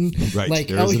religion. Right. Like,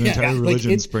 there's an entire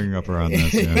religion springing up around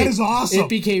this. Yeah. That is awesome. It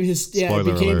became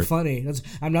alert. funny.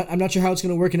 I'm not sure how it's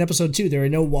going to work in episode 2. There are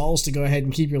no walls to go ahead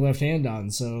and keep your left hand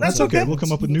on. So that's okay. We'll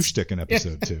come up with new shtick in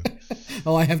episode 2.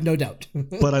 Oh, I have no doubt.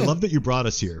 But I love that you brought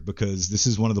us here because this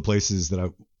is one of the places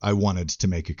that I wanted to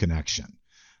make a connection.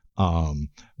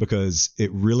 because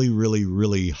it really, really,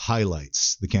 really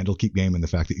highlights the Candlekeep game and the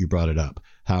fact that you brought it up,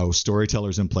 how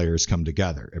storytellers and players come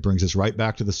together. It brings us right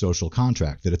back to the social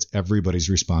contract that it's everybody's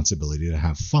responsibility to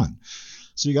have fun.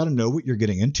 So you got to know what you're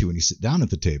getting into when you sit down at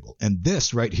the table. And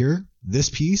this right here, this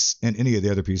piece, and any of the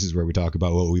other pieces where we talk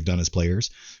about what we've done as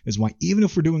players, is why even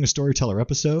if we're doing a storyteller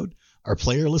episode, our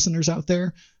player listeners out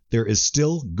there, there is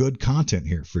still good content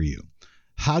here for you.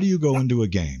 How do you go into a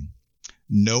game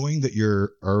knowing that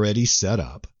you're already set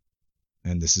up,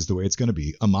 and this is the way it's going to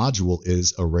be? A module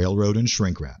is a railroad and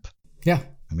shrink wrap. Yeah.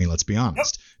 I mean, let's be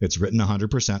honest. It's written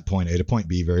 100% point A to point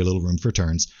B, very little room for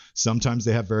turns. Sometimes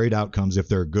they have varied outcomes if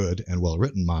they're good and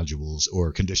well-written modules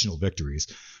or conditional victories.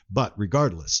 But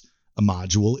regardless, a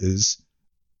module is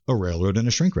a railroad and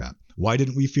a shrink wrap. Why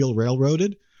didn't we feel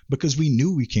railroaded? Because we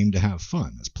knew we came to have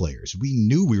fun as players. We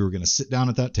knew we were going to sit down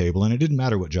at that table, and it didn't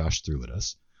matter what Josh threw at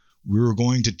us. We were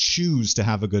going to choose to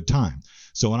have a good time.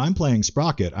 So when I'm playing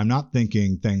Sprocket, I'm not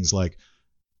thinking things like,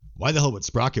 why the hell would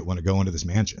Sprocket want to go into this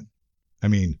mansion? I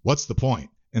mean, what's the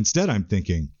point? Instead, I'm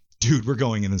thinking, dude, we're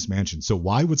going in this mansion. So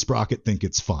why would Sprocket think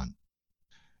it's fun?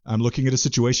 I'm looking at a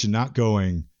situation, not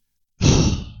going,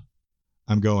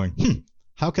 I'm going,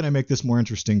 how can I make this more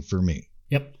interesting for me?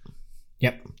 Yep.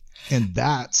 And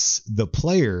that's the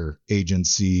player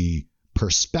agency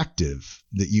perspective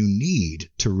that you need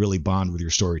to really bond with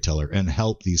your storyteller and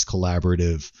help these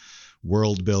collaborative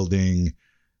world building,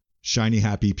 shiny,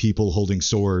 happy people holding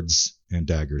swords and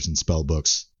daggers and spell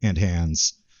books and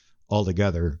hands all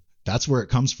together. That's where it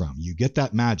comes from. You get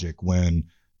that magic when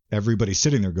everybody's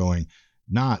sitting there going,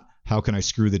 not how can I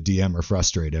screw the DM or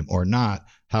frustrate him, or not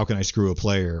how can I screw a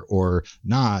player, or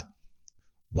not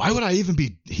why would I even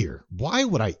be here? Why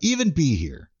would I even be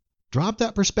here? Drop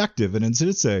that perspective and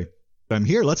instead say, I'm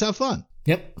here. Let's have fun.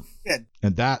 Yep. Good.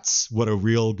 And that's what a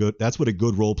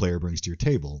good role player brings to your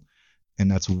table. And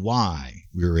that's why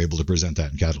we were able to present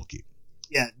that in Candlekeep.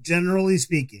 Yeah. Generally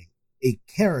speaking, a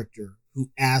character who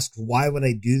asked, why would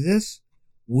I do this,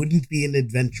 wouldn't be an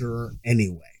adventurer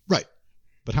anyway. Right.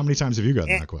 But how many times have you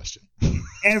gotten that question?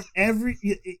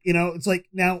 It's like,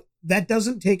 now that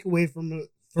doesn't take away from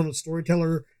a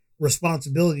storyteller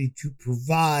responsibility to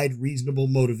provide reasonable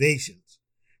motivations,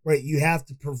 right? You have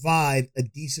to provide a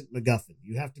decent MacGuffin.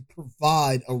 You have to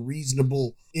provide a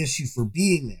reasonable issue for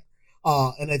being there.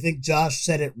 And I think Josh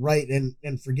said it right,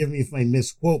 and forgive me if I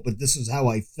misquote, but this is how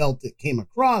I felt it came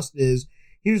across is,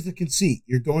 here's the conceit.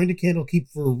 You're going to Candlekeep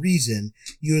for a reason.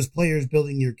 You as players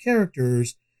building your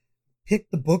characters,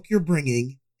 pick the book you're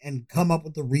bringing and come up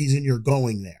with the reason you're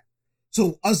going there.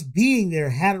 So us being there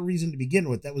had a reason to begin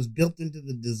with that was built into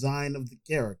the design of the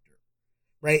character,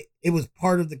 right? It was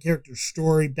part of the character's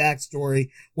story,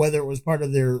 backstory, whether it was part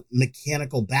of their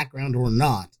mechanical background or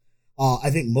not.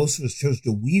 I think most of us chose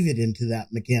to weave it into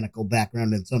that mechanical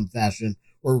background in some fashion,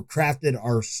 or crafted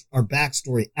our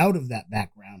backstory out of that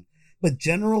background. But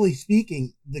generally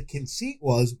speaking, the conceit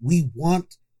was we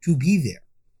want to be there.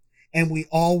 And we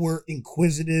all were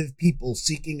inquisitive people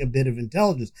seeking a bit of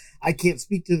intelligence. I can't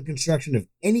speak to the construction of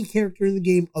any character in the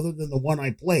game other than the one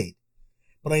I played.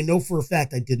 But I know for a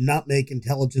fact I did not make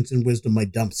intelligence and wisdom my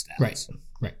dump stats.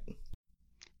 Right.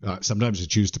 Sometimes you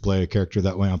choose to play a character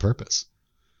that way on purpose.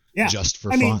 Yeah. Just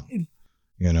for fun.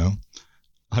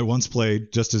 I once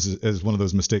played, just as one of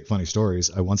those mistake funny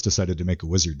stories, I once decided to make a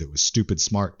wizard that was stupid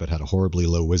smart but had a horribly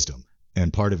low wisdom.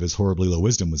 And part of his horribly low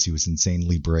wisdom was he was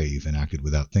insanely brave and acted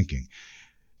without thinking.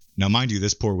 Now, mind you,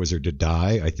 this poor wizard did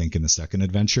die, I think, in the second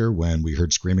adventure when we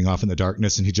heard screaming off in the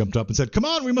darkness and he jumped up and said, "Come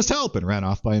on, we must help," and ran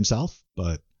off by himself.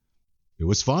 But it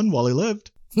was fun while he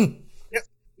lived. Yep.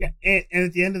 Yeah. And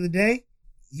at the end of the day,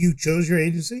 you chose your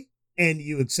agency and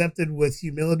you accepted with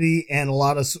humility and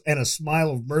a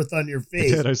smile of mirth on your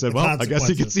face. I did. I said, well, I guess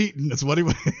he gets eaten. That's what he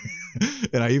would.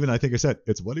 And I think I said,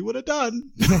 it's what he would have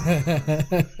done.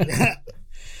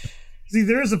 See,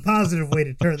 there is a positive way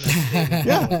to turn that.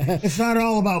 Yeah. It's not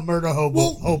all about murder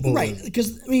hobo. Right.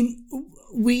 Because, I mean,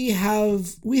 we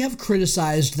have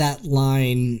criticized that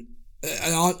line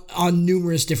on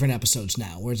numerous different episodes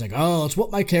now, where it's like, oh, it's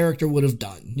what my character would have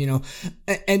done,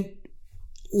 and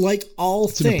like all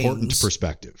things, it's an important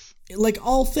perspective. Like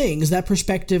all things, that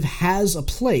perspective has a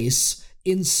place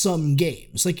in some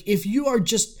games. Like if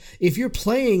you're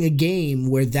playing a game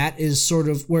where that is sort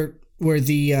of where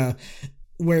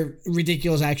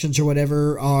ridiculous actions or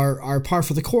whatever are par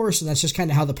for the course, and that's just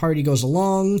kind of how the party goes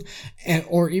along,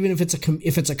 or even if it's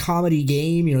a comedy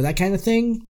game, that kind of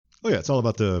thing. Oh yeah, it's all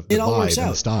about the it all works vibe and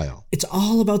out. the style. It's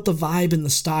all about the vibe and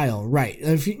the style, right?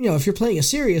 If if you're playing a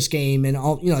serious game and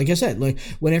all, like I said, like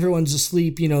when everyone's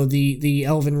asleep, the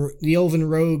elven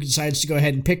rogue decides to go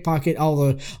ahead and pickpocket all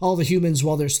the humans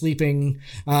while they're sleeping,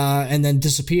 and then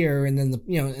disappear, and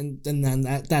then then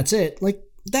that's it. Like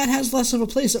that has less of a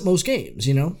place at most games,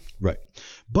 Right,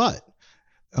 but.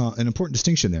 An important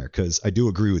distinction there, because I do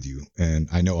agree with you, and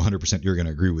I know 100% you're going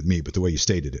to agree with me, but the way you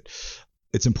stated it,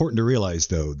 it's important to realize,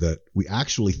 though, that we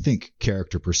actually think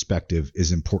character perspective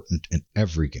is important in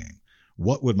every game.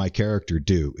 What would my character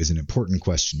do is an important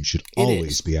question you should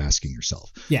always be asking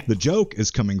yourself. Yeah. The joke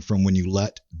is coming from when you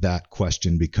let that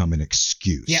question become an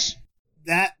excuse.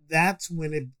 Yeah. That's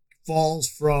when it falls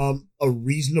from a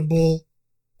reasonable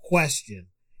question,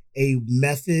 a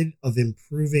method of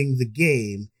improving the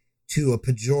game, to a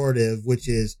pejorative, which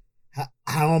is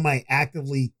how am I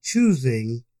actively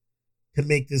choosing to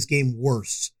make this game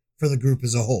worse for the group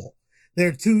as a whole?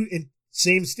 They're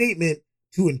same statement,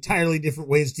 two entirely different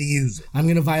ways to use it. I'm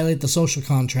going to violate the social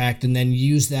contract and then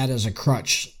use that as a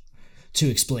crutch to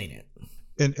explain it.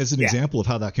 And as an example of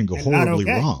how that can go horribly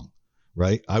wrong,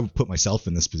 right? I would put myself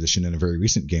in this position in a very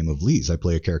recent game of Lee's. I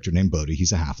play a character named Bodhi.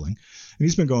 He's a halfling, and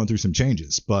he's been going through some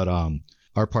changes, but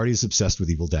our party is obsessed with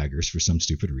evil daggers for some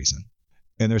stupid reason.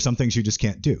 And there's some things you just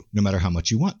can't do, no matter how much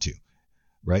you want to,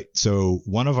 right? So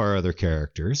one of our other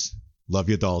characters, Love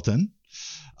Ya Dalton,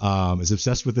 is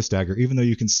obsessed with this dagger, even though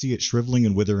you can see it shriveling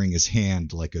and withering his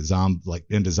hand like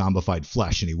into zombified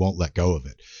flesh, and he won't let go of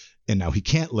it. And now he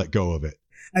can't let go of it.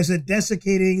 I said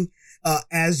desiccating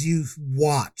as you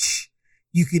watch.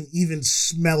 You can even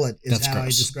smell it, is how gross. I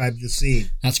described the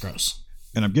scene. That's gross.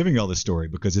 And I'm giving you all this story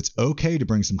because it's okay to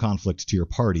bring some conflict to your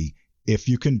party if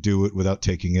you can do it without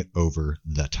taking it over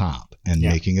the top and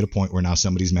making it a point where now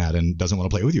somebody's mad and doesn't want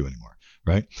to play with you anymore,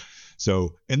 right?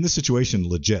 So in this situation,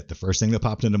 legit, the first thing that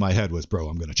popped into my head was, bro,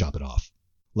 I'm going to chop it off.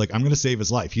 Like, I'm going to save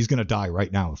his life. He's going to die right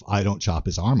now if I don't chop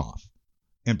his arm off.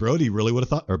 And Brody really would have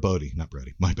thought, or Bodhi, not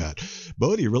Brody, my bad.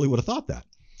 Bodhi really would have thought that.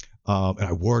 And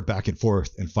I warred back and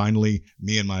forth. And finally,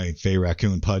 me and my Fey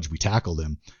Raccoon Pudge, we tackled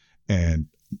him. And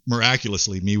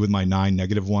miraculously, me with my 9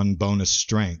 -1 bonus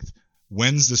strength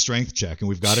wins the strength check, and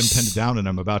we've got him pinned down, and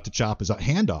I'm about to chop his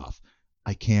hand off.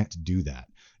 I can't do that.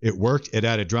 It worked. It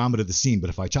added drama to the scene, but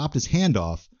if I chopped his hand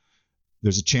off,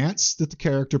 there's a chance that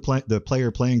the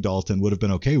player playing Dalton would have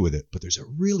been okay with it, but there's a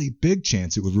really big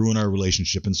chance it would ruin our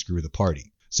relationship and screw the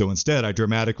party. So instead, I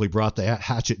dramatically brought the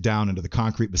hatchet down into the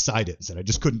concrete beside it and said, I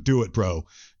just couldn't do it, bro,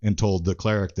 and told the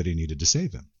cleric that he needed to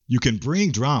save him. You can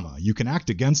bring drama. You can act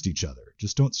against each other.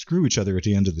 Just don't screw each other at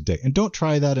the end of the day. And don't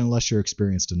try that unless you're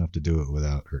experienced enough to do it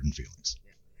without hurting feelings.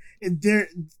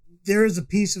 There is a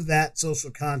piece of that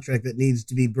social contract that needs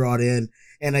to be brought in.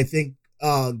 And I think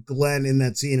Glenn in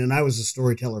that scene, and I was a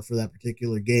storyteller for that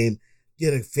particular game,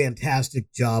 did a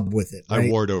fantastic job with it. Right? I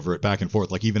warred over it back and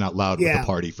forth, like even out loud with the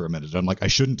party for a minute. I'm like, I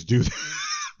shouldn't do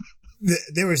that.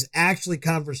 There was actually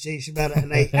conversation about it.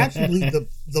 And I actually believe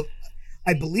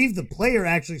I believe the player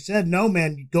actually said, no,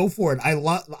 man, go for it. I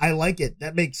like it.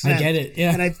 That makes sense. I get it.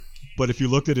 Yeah. But if you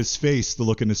looked at his face, the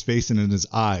look in his face and in his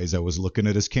eyes, I was looking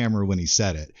at his camera when he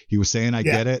said it. He was saying, I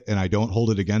get it, and I don't hold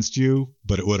it against you,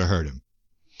 but it would have hurt him.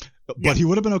 But he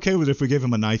would have been okay with it if we gave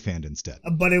him a knife hand instead.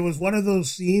 But it was one of those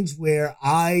scenes where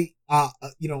I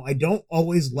don't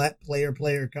always let player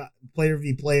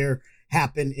v player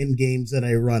happen in games that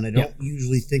I run. I don't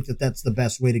usually think that that's the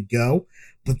best way to go,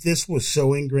 but this was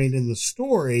so ingrained in the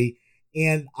story,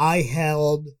 and I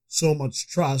held so much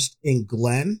trust in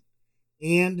Glenn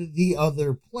and the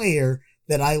other player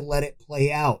that I let it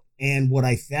play out. And what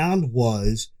I found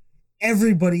was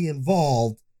everybody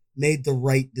involved made the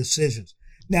right decisions.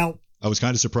 Now, I was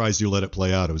kind of surprised you let it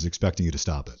play out. I was expecting you to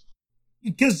stop it.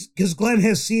 Because Glenn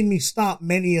has seen me stop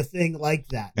many a thing like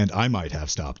that. And I might have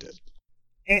stopped it.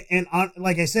 And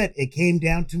like I said, it came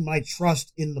down to my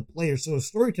trust in the players. So as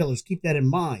storytellers, keep that in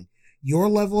mind. Your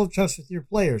level of trust with your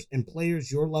players, and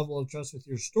players, your level of trust with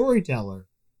your storyteller,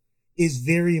 is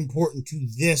very important to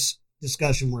this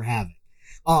discussion we're having.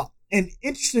 And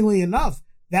interestingly enough,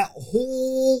 that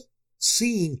whole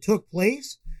scene took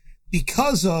place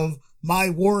because of my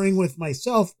warring with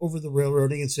myself over the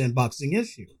railroading and sandboxing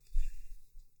issue.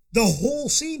 The whole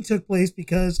scene took place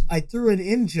because I threw an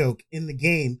in-joke in the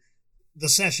game the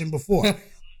session before.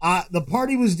 The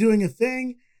party was doing a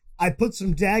thing. I put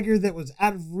some dagger that was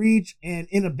out of reach and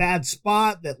in a bad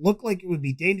spot that looked like it would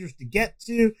be dangerous to get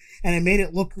to, and I made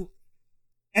it look,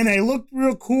 and I looked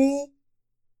real cool.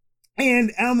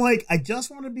 And I'm like, I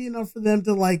just want to be enough for them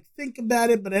to like think about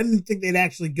it, but I didn't think they'd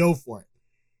actually go for it.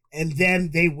 And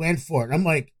then they went for it. I'm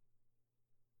like,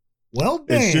 Well,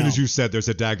 damn. As soon as you said there's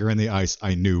a dagger in the ice,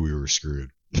 I knew we were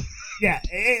screwed. Yeah,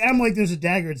 I'm like, there's a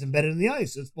dagger. It's embedded in the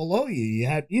ice. It's below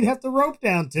you. You'd have to rope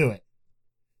down to it.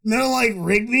 And they're like,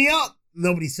 rig me up.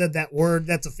 Nobody said that word.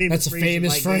 That's a famous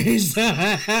phrase.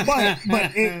 but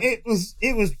it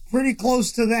was pretty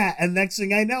close to that. And next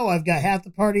thing I know, I've got half the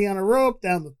party on a rope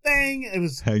down the thing. It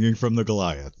was hanging from the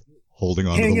Goliath, holding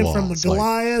on to the walls. Hanging from the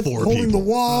Goliath, like holding people. the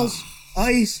walls,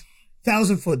 ice,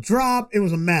 1,000-foot drop. It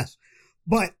was a mess.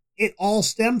 But it all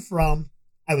stemmed from,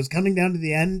 I was coming down to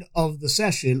the end of the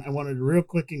session. I wanted a real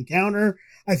quick encounter.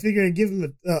 I figured I'd give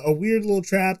them a weird little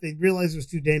trap. They'd realize it was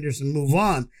too dangerous and move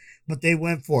on. But they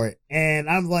went for it. And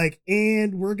I'm like,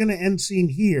 and we're going to end scene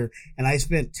here. And I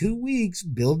spent 2 weeks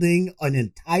building an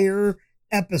entire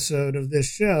episode of this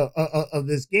show, of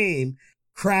this game,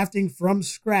 crafting from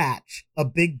scratch a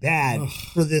big bad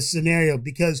for this scenario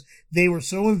because they were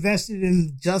so invested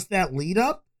in just that lead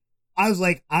up. I was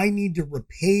like, I need to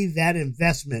repay that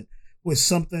investment with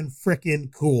something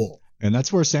freaking cool. And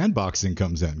that's where sandboxing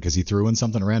comes in, because he threw in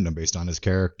something random based on his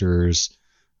character's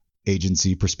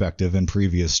agency, perspective, and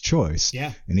previous choice.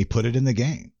 Yeah. And he put it in the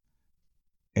game.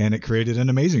 And it created an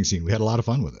amazing scene. We had a lot of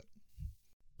fun with it.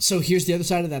 So here's the other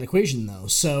side of that equation, though.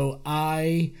 So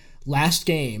last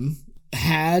game,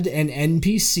 had an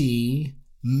NPC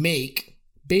make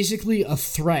basically a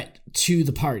threat to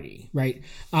the party, right?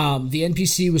 The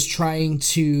NPC was trying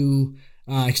to...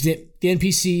 the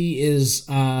NPC is...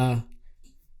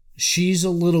 she's a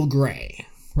little gray,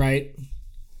 right?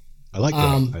 I like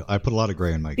gray. I put a lot of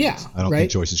gray in my games. Yeah, I don't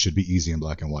think choices should be easy in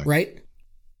black and white. Right.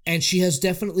 And she has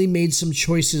definitely made some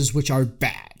choices which are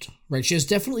bad, right? She has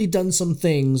definitely done some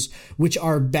things which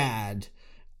are bad.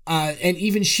 And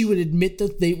even she would admit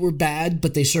that they were bad,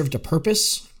 but they served a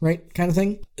purpose, right? Kind of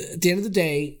thing. At the end of the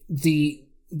day,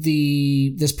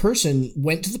 this person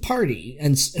went to the party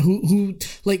and who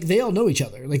like they all know each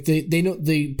other. Like they know,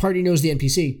 the party knows the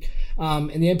NPC. And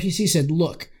the NPC said,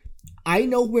 look, I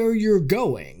know where you're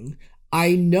going.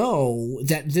 I know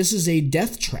that this is a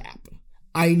death trap.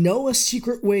 I know a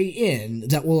secret way in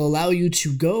that will allow you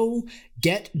to go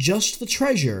get just the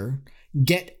treasure,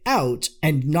 get out,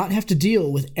 and not have to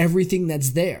deal with everything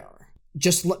that's there.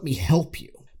 Just let me help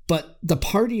you. But the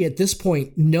party at this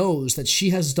point knows that she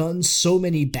has done so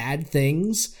many bad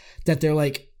things that they're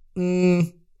like,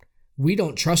 we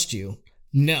don't trust you.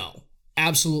 No.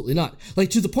 Absolutely not. Like,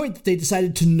 to the point that they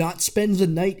decided to not spend the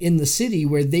night in the city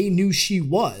where they knew she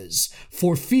was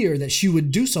for fear that she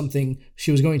would do something she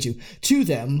was going to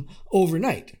them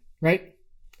overnight, right?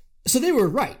 So they were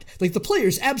right. Like, the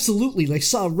players absolutely like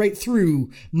saw right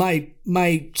through my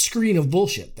screen of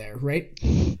bullshit there, right?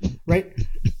 Right?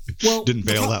 Well, didn't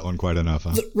veil that one quite enough,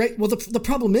 huh? Right. Well, the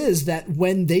problem is that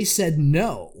when they said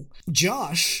no,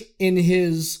 Josh, in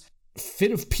his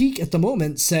fit of pique at the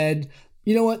moment, said,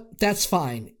 you know what? That's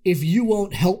fine. If you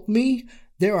won't help me,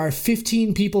 there are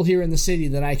 15 people here in the city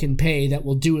that I can pay that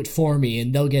will do it for me,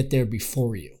 and they'll get there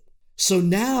before you. So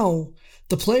now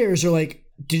the players are like,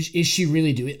 is she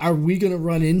really doing it? Are we going to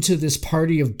run into this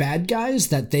party of bad guys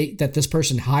that this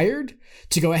person hired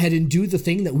to go ahead and do the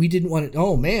thing that we didn't want to?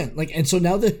 Oh man. Like, and so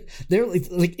now they're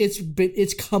like,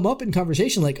 it's come up in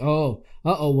conversation like,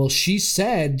 well, she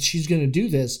said she's going to do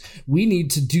this. We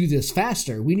need to do this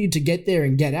faster. We need to get there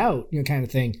and get out, kind of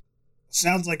thing.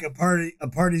 Sounds like a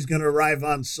party's going to arrive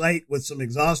on site with some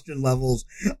exhaustion levels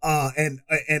and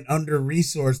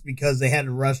under-resourced because they had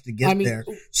to rush to get there,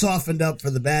 softened up for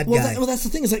the bad guy. That's the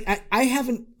thing is, like, I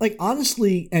haven't, like,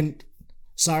 honestly, and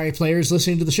sorry, players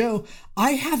listening to the show,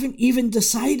 I haven't even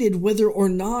decided whether or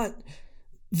not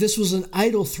this was an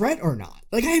idle threat or not.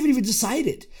 Like, I haven't even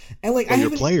decided. And like,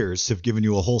 your players have given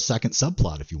you a whole second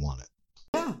subplot if you want it.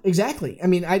 Yeah, exactly. I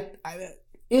mean,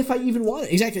 if I even want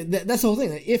it. Exactly. That's the whole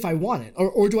thing. If I want it.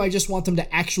 Or do I just want them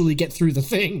to actually get through the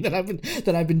thing that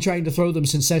I've been trying to throw them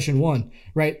since session 1,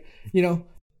 right?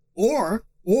 Or,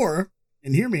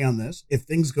 and hear me on this, if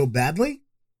things go badly,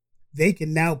 they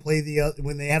can now play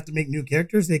when they have to make new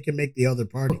characters, they can make the other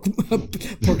party.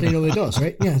 Porque no le dos,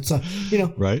 right? Yeah. So,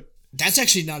 Right. That's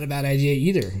actually not a bad idea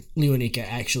either, Leonika,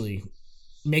 actually.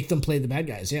 Make them play the bad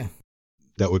guys, yeah.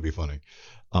 That would be funny.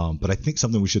 But I think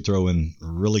something we should throw in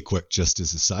really quick, just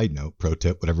as a side note, pro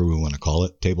tip, whatever we want to call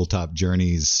it, Tabletop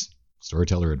Journeys,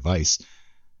 storyteller advice,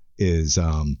 is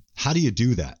how do you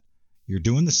do that? You're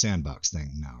doing the sandbox thing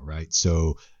now, right?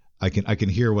 So I can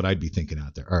hear what I'd be thinking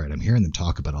out there. All right, I'm hearing them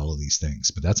talk about all of these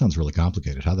things, but that sounds really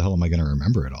complicated. How the hell am I going to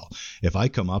remember it all? If I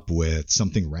come up with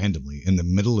something randomly in the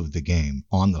middle of the game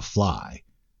on the fly,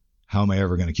 how am I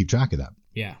ever going to keep track of that?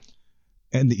 Yeah.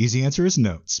 And the easy answer is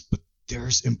notes, but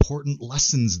there's important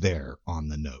lessons there on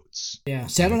the notes. Yeah.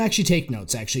 See, I don't actually take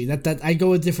notes. Actually, that I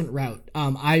go a different route.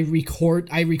 I record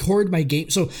my game.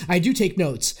 So I do take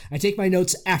notes. I take my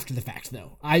notes after the fact,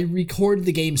 though. I record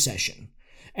the game session,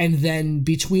 and then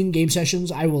between game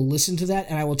sessions, I will listen to that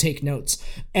and I will take notes,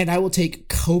 and I will take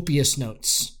copious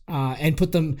notes and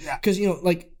put them because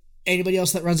like. Anybody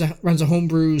else that runs a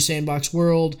homebrew sandbox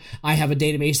world, I have a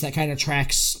database that kind of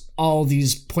tracks all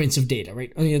these points of data,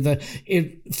 right?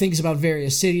 Things about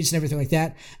various cities and everything like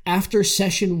that. After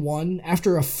session 1,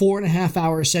 after a 4.5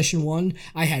 hour session 1,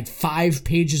 I had 5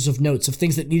 pages of notes of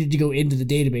things that needed to go into the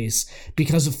database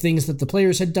because of things that the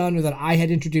players had done or that I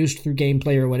had introduced through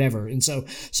gameplay or whatever. And so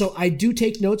I do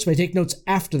take notes, but I take notes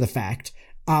after the fact.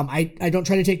 I don't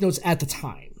try to take notes at the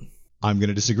time. I'm going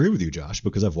to disagree with you, Josh,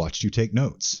 because I've watched you take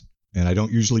notes. And I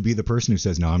don't usually be the person who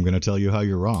says, no, I'm going to tell you how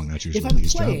you're wrong. That's usually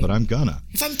Lee's job, but I'm gonna.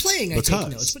 If I'm playing, I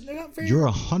take notes, but they're not very... You're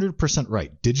 100% right.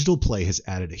 Digital Play has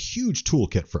added a huge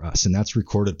toolkit for us, and that's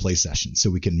recorded play sessions, so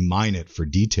we can mine it for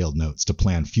detailed notes to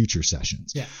plan future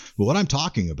sessions. Yeah. But what I'm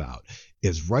talking about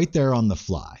is right there on the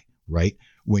fly, right?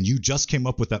 When you just came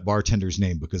up with that bartender's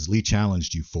name because Lee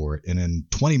challenged you for it, and in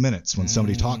 20 minutes when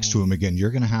somebody talks to him again,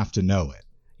 you're going to have to know it.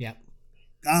 Yep.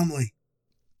 Gomley.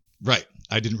 Right.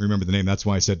 I didn't remember the name. That's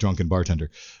why I said drunken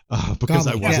bartender, because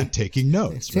I wasn't taking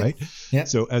notes, right? Yeah.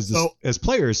 So as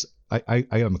players, I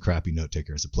am a crappy note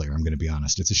taker as a player. I'm going to be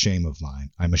honest. It's a shame of mine.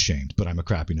 I'm ashamed, but I'm a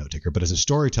crappy note taker. But as a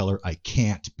storyteller, I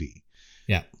can't be.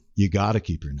 Yeah. You got to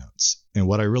keep your notes. And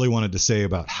what I really wanted to say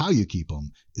about how you keep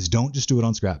them is don't just do it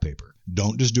on scrap paper.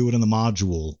 Don't just do it in the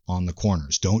module on the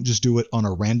corners. Don't just do it on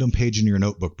a random page in your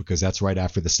notebook because that's right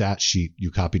after the stat sheet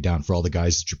you copied down for all the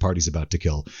guys that your party's about to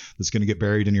kill. That's going to get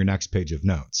buried in your next page of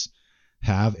notes.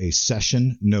 Have a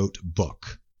session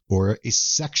notebook or a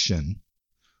section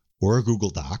or a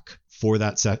Google Doc for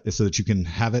that set so that you can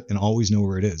have it and always know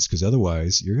where it is, because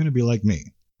otherwise you're going to be like me.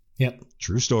 Yep.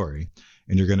 True story.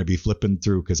 And you're going to be flipping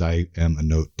through, because I am a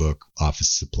notebook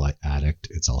office supply addict.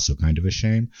 It's also kind of a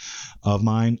shame of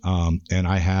mine. And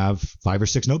I have 5 or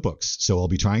 6 notebooks. So I'll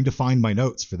be trying to find my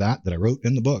notes for that I wrote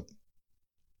in the book.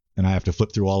 And I have to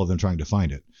flip through all of them trying to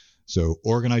find it. So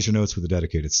organize your notes with a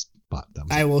dedicated spot.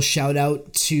 I will shout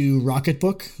out to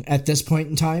Rocketbook at this point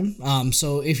in time.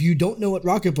 So if you don't know what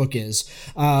Rocketbook is,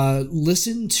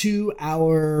 listen to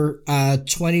our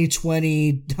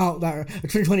 2020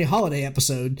 holiday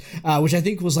episode, which I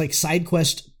think was like Side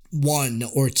Quest 1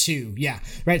 or 2. Yeah,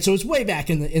 right. So it's way back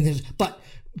in the but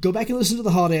go back and listen to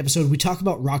the holiday episode. We talk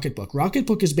about Rocketbook.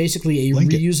 Rocketbook is basically a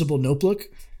reusable notebook.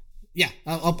 Yeah,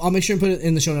 I'll make sure and put it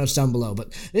in the show notes down below,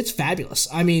 but it's fabulous.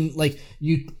 I mean, like,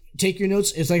 you take your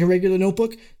notes, it's like a regular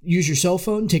notebook, use your cell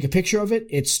phone, take a picture of it,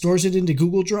 it stores it into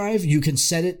Google Drive, you can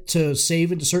set it to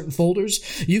save into certain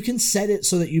folders, you can set it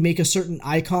so that you make a certain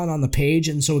icon on the page,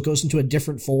 and so it goes into a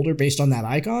different folder based on that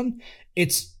icon.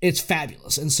 It's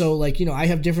fabulous. And so, like, I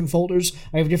have different folders,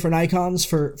 I have different icons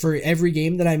for every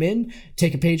game that I'm in.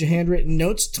 Take a page of handwritten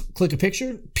notes, click a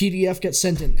picture, PDF gets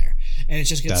sent in there, and it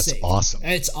just gets saved. That's awesome.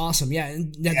 It's awesome, yeah.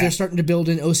 And they're starting to build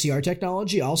in OCR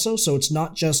technology also, so it's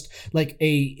not just like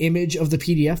a image of the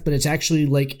PDF, but it's actually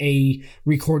like a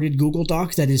recorded Google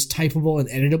Doc that is typable and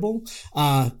editable.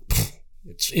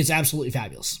 It's absolutely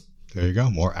fabulous. There you go.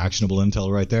 More actionable intel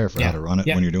right there for how to run it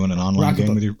when you're doing an online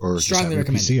game with or just have your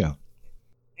PC out.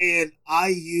 And I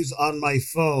use on my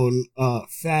phone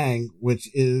Fang, which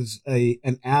is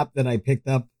an app that I picked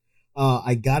up.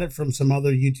 I got it from some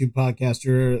other YouTube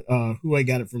podcaster who I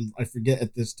got it from. I forget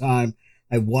at this time.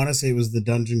 I want to say it was the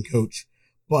Dungeon Coach.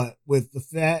 But with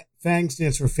the Fang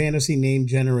stands for Fantasy Name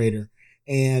Generator.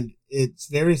 And it's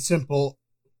very simple.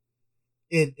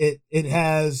 It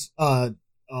has a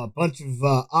bunch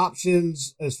of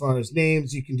options as far as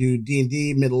names. You can do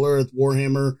D&D, Middle Earth,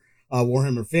 Warhammer,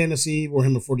 Warhammer Fantasy,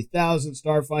 Warhammer 40,000,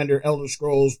 Starfinder, Elder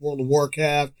Scrolls, World of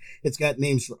Warcraft. It's got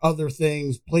names for other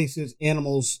things, places,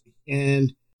 animals,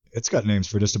 and it's got names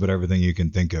for just about everything you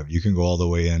can think of. You can go all the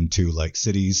way into like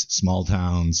cities, small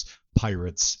towns,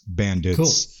 pirates, bandits.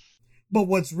 Cool. But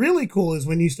what's really cool is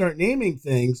when you start naming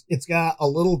things, it's got a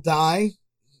little die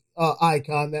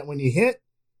icon that when you hit,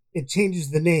 it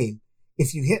changes the name.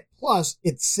 If you hit plus,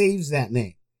 it saves that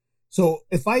name. So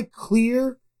if I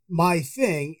clear my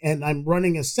thing and I'm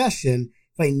running a session,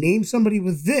 if I name somebody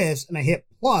with this and I hit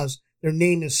plus, their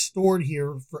name is stored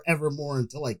here forevermore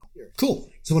until I clear it. Cool.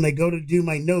 So when I go to do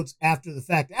my notes after the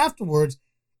fact afterwards,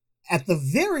 at the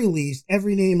very least,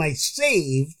 every name I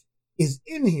saved is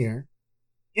in here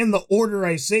in the order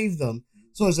I saved them.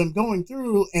 So as I'm going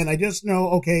through and I just know,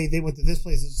 okay, they went to this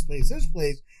place, this place, this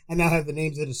place, I now have the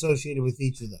names that are associated with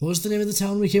each of them. What was the name of the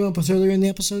town we came up with earlier in the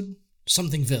episode?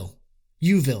 Somethingville.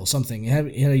 Uville, something. It had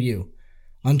a U.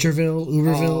 Unterville,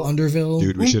 Uberville, Underville.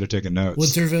 Dude, we should have taken notes.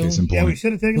 Winterville. Case in point. Yeah, we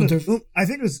should have taken notes. I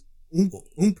think it was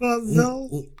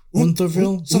Oompaville?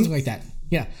 Winterville? Something like that.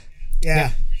 Yeah.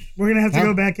 Yeah. We're going to have to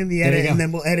go back in the edit, and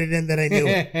then we'll edit in that I knew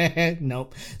it.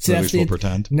 Nope. So at least we'll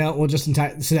pretend. No, we'll just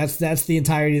so that's the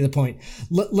entirety of the point.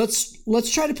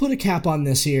 Let's try to put a cap on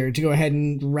this here to go ahead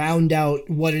and round out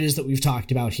what it is that we've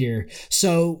talked about here.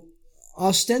 So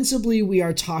ostensibly we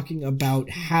are talking about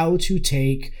how to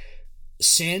take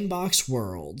sandbox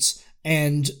worlds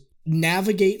and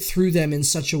navigate through them in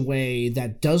such a way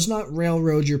that does not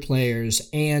railroad your players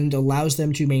and allows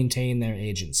them to maintain their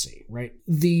agency, right?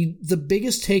 The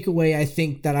biggest takeaway I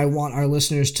think that I want our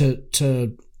listeners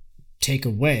to take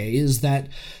away is that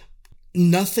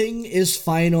nothing is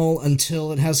final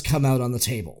until it has come out on the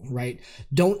table, right?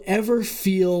 Don't ever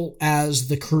feel as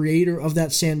the creator of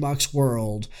that sandbox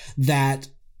world that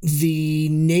the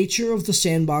nature of the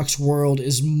sandbox world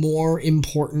is more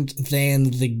important than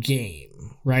the game.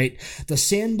 Right? The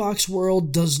sandbox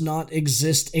world does not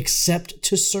exist except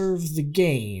to serve the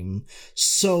game,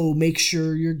 so make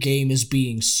sure your game is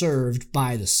being served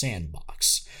by the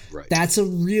sandbox. Right. That's a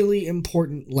really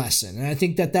important lesson. And I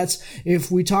think that's,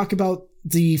 if we talk about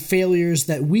the failures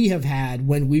that we have had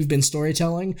when we've been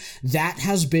storytelling, that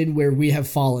has been where we have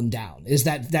fallen down, is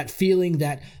that feeling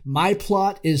that my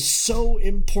plot is so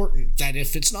important that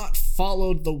if it's not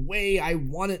followed the way I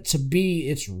want it to be,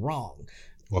 it's wrong.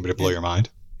 Want me to blow your mind?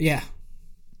 Yeah.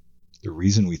 The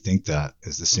reason we think that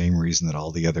is the same reason that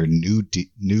all the other new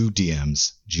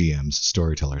DMs, GMs,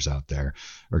 storytellers out there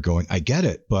are going, I get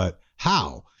it, but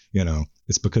how?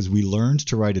 It's because we learned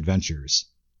to write adventures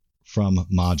from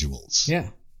modules.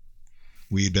 Yeah.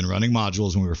 We'd been running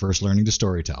modules when we were first learning to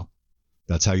storytell.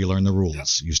 That's how you learn the rules.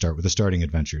 Yep. You start with the starting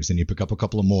adventures, then you pick up a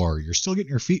couple of more. You're still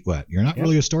getting your feet wet. You're not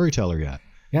really a storyteller yet.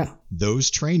 Yeah.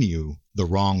 Those train you the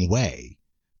wrong way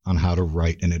on how to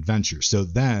write an adventure. So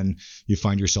then you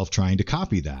find yourself trying to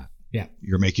copy that. Yeah.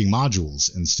 You're making modules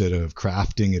instead of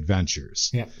crafting adventures.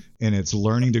 Yeah. And it's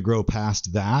learning to grow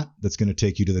past that that's going to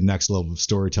take you to the next level of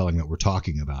storytelling that we're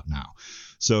talking about now.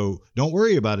 So don't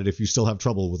worry about it if you still have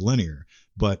trouble with linear,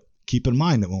 but keep in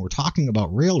mind that when we're talking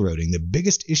about railroading, the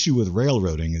biggest issue with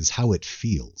railroading is how it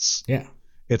feels. Yeah.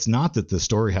 It's not that the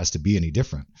story has to be any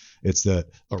different. It's that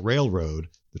a railroad,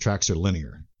 the tracks are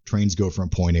linear. Trains go from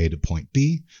point A to point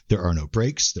B. There are no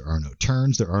breaks. There are no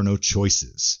turns. There are no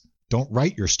choices. Don't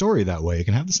write your story that way. It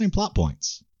can have the same plot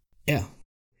points. Yeah.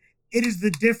 It is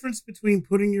the difference between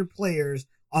putting your players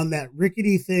on that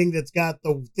rickety thing that's got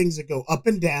the things that go up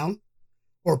and down,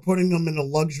 or putting them in a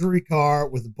luxury car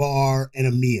with a bar and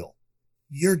a meal.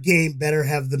 Your game better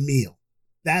have the meal.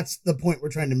 That's the point we're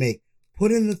trying to make.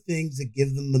 Put in the things that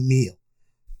give them the meal.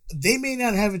 They may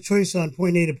not have a choice on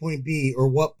point A to point B or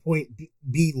what point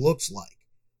B looks like.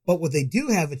 But what they do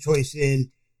have a choice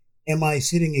in, am I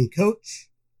sitting in coach?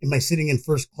 Am I sitting in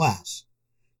first class?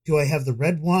 Do I have the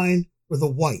red wine or the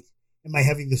white? Am I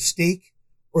having the steak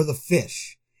or the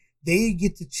fish? They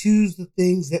get to choose the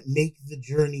things that make the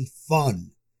journey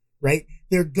fun, right?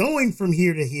 They're going from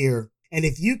here to here. And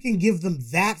if you can give them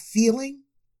that feeling,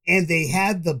 and they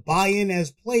had the buy-in as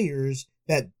players,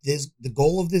 that the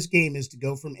goal of this game is to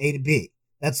go from A to B.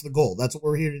 That's the goal. That's what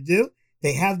we're here to do.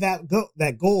 They have that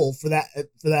goal for that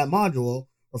module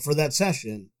or for that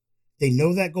session. They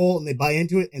know that goal and they buy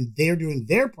into it, and they're doing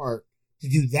their part to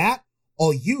do that.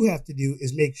 All you have to do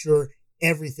is make sure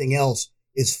everything else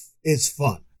is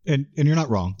fun. And you're not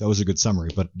wrong. That was a good summary.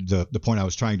 But the point I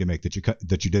was trying to make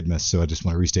that you did miss, so I just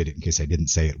want to restate it in case I didn't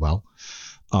say it well,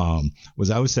 was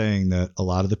I was saying that a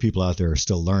lot of the people out there are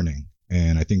still learning.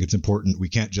 And I think it's important. We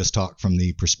can't just talk from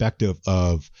the perspective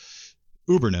of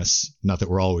Uberness. Not that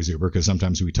we're always Uber, because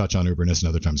sometimes we touch on Uberness and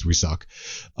other times we suck.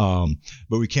 But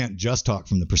we can't just talk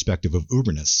from the perspective of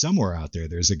Uberness. Somewhere out there,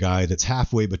 there's a guy that's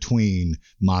halfway between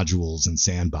modules and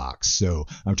sandbox. So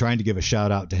I'm trying to give a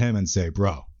shout out to him and say,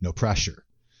 bro, no pressure.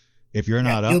 If you're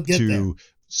not up to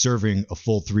serving a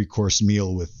full 3-course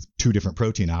meal with 2 different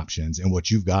protein options and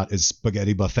what you've got is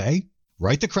spaghetti buffet,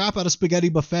 write the crap out of spaghetti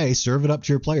buffet, serve it up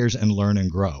to your players, and learn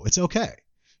and grow. It's okay.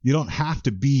 You don't have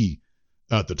to be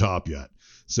at the top yet.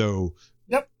 So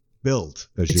build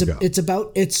as you go.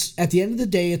 It's at the end of the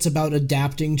day, it's about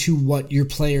adapting to what your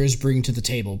players bring to the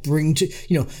table.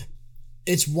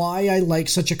 It's why I like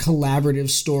such a collaborative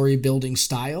story building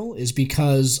style, is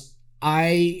because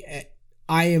I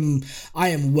am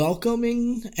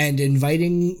welcoming and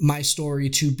inviting my story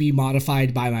to be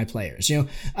modified by my players.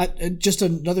 Just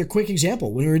another quick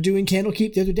example, when we were doing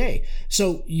Candlekeep the other day.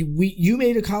 So you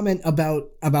made a comment about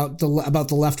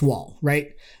the left wall,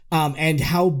 right? And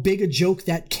how big a joke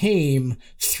that came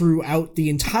throughout the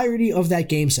entirety of that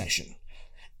game session.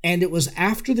 And it was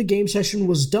after the game session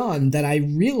was done that I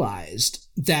realized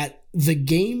that the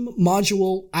game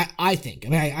module, I think, I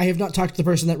mean, I have not talked to the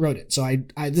person that wrote it, so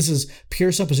this is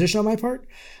pure supposition on my part,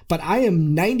 but I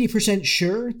am 90%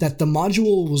 sure that the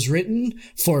module was written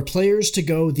for players to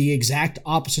go the exact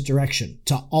opposite direction,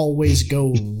 to always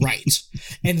go right.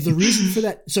 And the reason for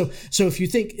that, so if you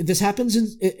think this happens,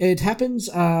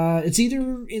 it's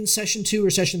either in session 2 or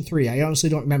session 3, I honestly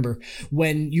don't remember,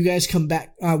 when you guys come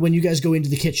back, when you guys go into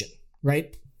the kitchen,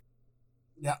 right?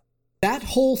 Yeah. That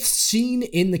whole scene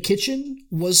in the kitchen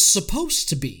was supposed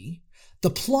to be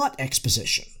the plot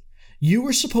exposition. You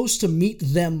were supposed to meet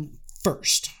them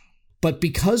first. But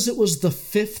because it was the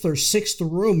 5th or 6th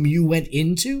room you went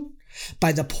into,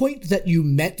 by the point that you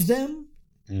met them...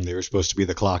 They were supposed to be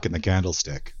the clock and the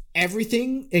candlestick.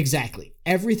 Everything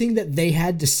that they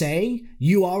had to say,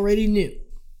 you already knew.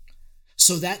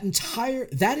 So that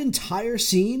entire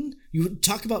scene, you would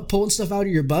talk about pulling stuff out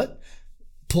of your butt,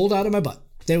 pulled out of my butt.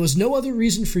 There was no other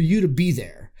reason for you to be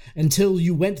there until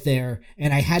you went there,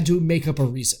 and I had to make up a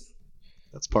reason.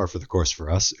 That's par for the course for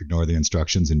us. Ignore the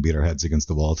instructions and beat our heads against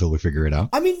the wall till we figure it out.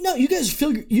 I mean, no, you guys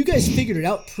figured it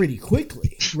out pretty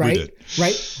quickly, right? We did.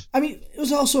 Right? I mean, it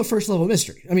was also a first level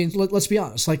mystery. I mean, let's be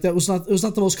honest. Like, it was not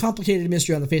the most complicated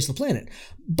mystery on the face of the planet.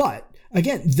 But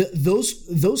again,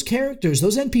 those characters,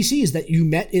 those NPCs that you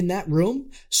met in that room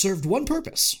served one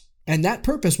purpose, and that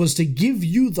purpose was to give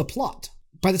you the plot.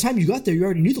 By the time you got there, you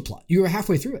already knew the plot. You were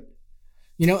halfway through it,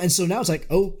 and so now it's like,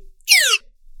 oh,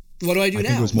 what do I do now? I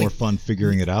think it was more fun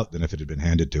figuring it out than if it had been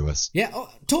handed to us. Yeah,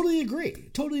 totally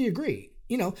agree.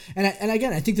 And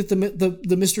again, I think that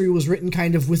the mystery was written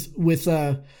kind of with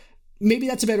maybe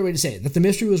that's a better way to say it. That the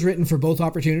mystery was written for both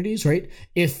opportunities, right?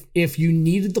 If you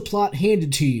needed the plot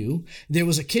handed to you, there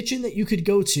was a kitchen that you could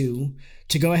go to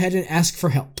go ahead and ask for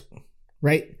help,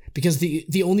 right? Because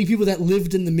the only people that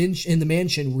lived in the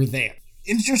mansion were there.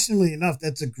 Interestingly enough,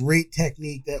 that's a great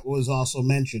technique that was also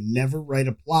mentioned. Never write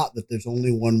a plot that there's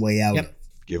only one way out. Yep.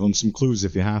 Give them some clues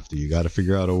if you have to. You got to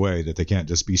figure out a way that they can't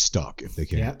just be stuck if they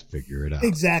can't figure it out.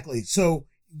 Exactly. So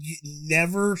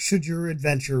never should your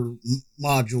adventure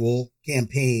module,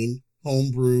 campaign,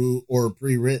 homebrew, or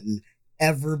pre-written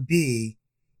ever be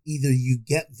either you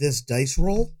get this dice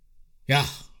roll,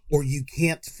 or you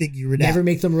can't figure it out. Never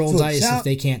make them roll dice if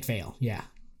they can't fail. Yeah.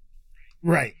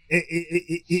 Right.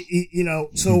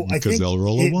 So I think they'll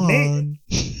roll a 1.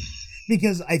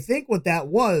 Because I think what that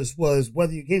was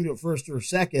whether you came to it first or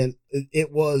second,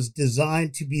 it was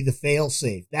designed to be the fail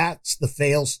safe. That's the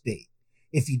fail state.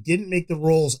 If you didn't make the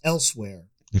rolls elsewhere,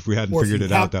 if we hadn't figured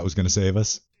it out, that was going to save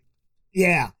us.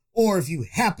 Yeah. Or if you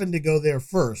happened to go there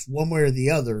first, one way or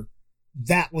the other,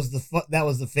 that was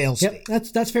the fail state. Yep,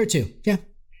 that's fair too. Yeah.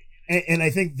 And I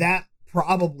think that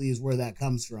probably is where that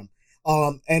comes from.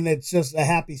 And it's just a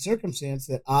happy circumstance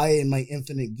that I, in my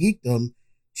infinite geekdom,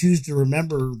 choose to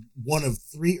remember one of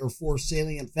 3 or 4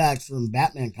 salient facts from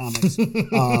Batman comics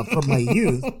from my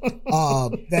youth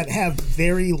that have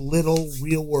very little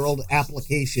real world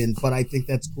application, but I think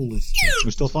that's cool as shit. It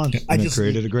was still fun. It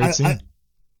created a great scene.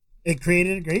 It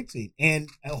created a great scene, and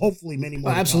hopefully many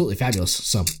more. Absolutely fabulous.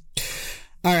 So,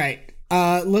 all right.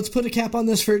 Let's put a cap on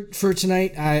this for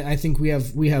tonight. I think we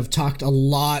have talked a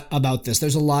lot about this.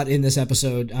 There's a lot in this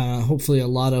episode. Hopefully a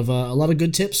lot of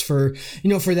good tips for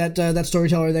that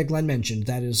storyteller that Glenn mentioned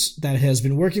that has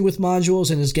been working with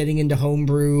modules and is getting into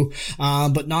homebrew,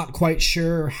 but not quite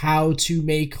sure how to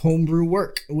make homebrew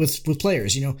work with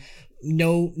players.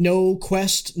 No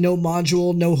quest, no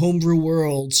module, no homebrew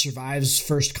world survives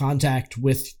first contact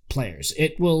with players.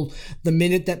 It will, the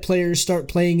minute that players start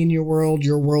playing in your world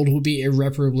will be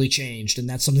irreparably changed, and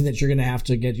that's something that you're going to have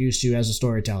to get used to as a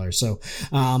storyteller. So,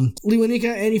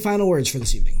 Lewanika, any final words for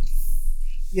this evening?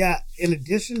 Yeah, in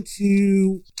addition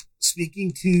to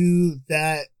speaking to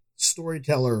that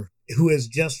storyteller who has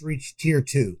just reached tier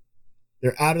 2,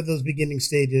 they're out of those beginning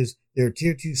stages, they're a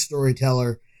tier 2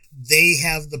 storyteller. They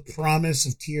have the promise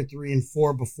of tier 3 and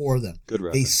 4 before them. Good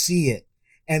reference. They see it,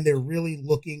 and they're really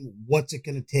looking, what's it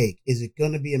going to take? Is it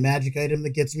going to be a magic item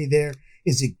that gets me there?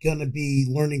 Is it going to be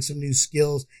learning some new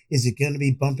skills? Is it going to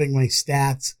be bumping my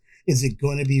stats? Is it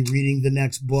going to be reading the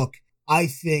next book? I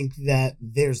think that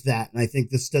there's that, and I think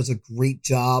this does a great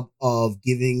job of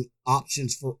giving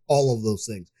options for all of those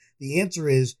things. The answer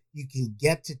is you can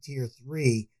get to tier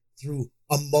 3 through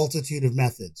a multitude of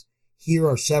methods. Here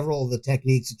are several of the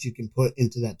techniques that you can put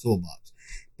into that toolbox.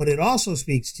 But it also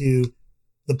speaks to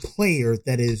the player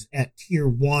that is at tier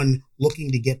 1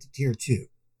 looking to get to tier 2.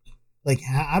 Like,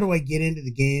 how do I get into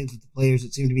the games with the players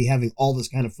that seem to be having all this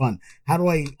kind of fun? How do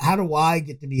I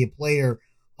get to be a player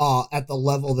at the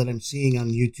level that I'm seeing on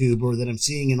YouTube or that I'm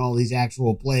seeing in all these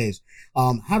actual plays.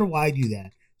 How do I do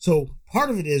that? So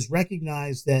part of it is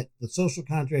recognize that the social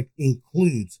contract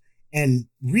includes and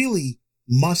really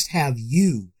must have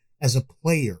you as a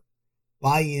player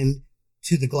buy in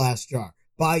to the glass jar,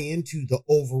 buy into the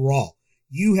overall.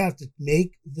 You have to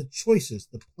make the choices,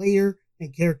 the player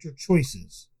and character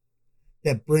choices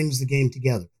that brings the game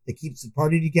together, that keeps the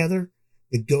party together,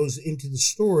 that goes into the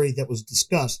story that was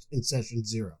discussed in session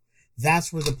 0.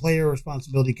 That's where the player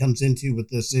responsibility comes into with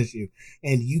this issue.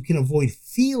 And you can avoid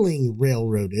feeling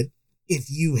railroaded if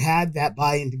you had that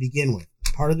buy-in to begin with.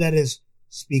 Part of that is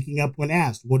speaking up when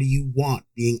asked. What do you want?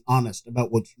 Being honest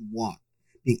about what you want.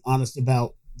 Being honest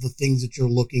about the things that you're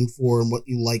looking for and what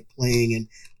you like playing and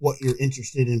what you're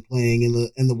interested in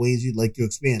playing and the ways you'd like to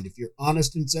expand. If you're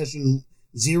honest in session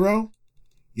 0,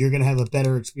 you're going to have a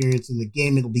better experience in the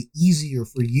game. It'll be easier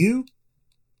for you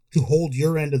to hold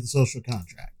your end of the social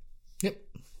contract. Yep.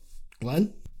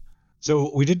 Glenn?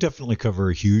 So we did definitely cover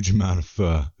a huge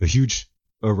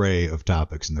array of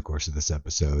topics in the course of this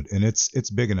episode, and it's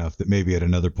big enough that maybe at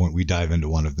another point we dive into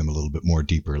one of them a little bit more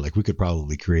deeper. Like we could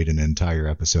probably create an entire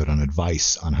episode on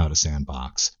advice on how to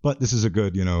sandbox. But this is a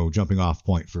good, jumping off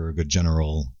point for a good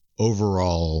general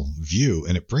overall view,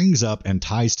 and it brings up and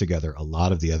ties together a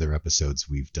lot of the other episodes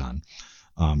we've done.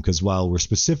 Because while we're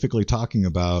specifically talking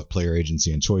about player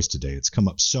agency and choice today, it's come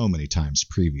up so many times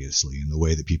previously in the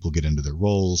way that people get into their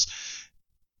roles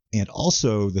and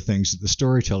also the things that the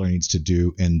storyteller needs to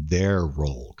do in their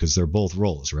role, because they're both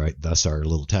roles, right? Thus our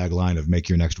little tagline of make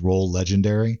your next role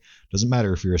legendary. Doesn't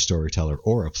matter if you're a storyteller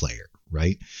or a player,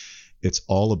 right? It's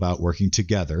all about working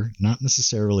together, not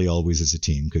necessarily always as a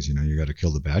team, because, you got to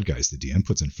kill the bad guys the DM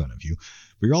puts in front of you,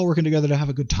 but you're all working together to have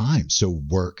a good time. So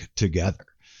work together,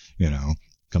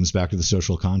 comes back to the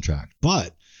social contract.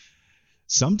 But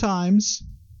sometimes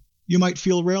you might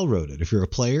feel railroaded. If you're a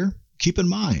player, keep in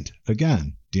mind,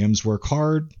 again, DMs work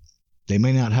hard. They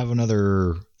may not have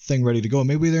another thing ready to go.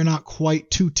 Maybe they're not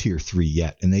quite to tier 3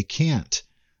 yet, and they can't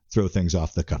throw things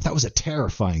off the cuff. That was a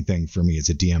terrifying thing for me as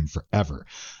a DM forever.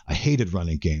 I hated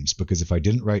running games because if I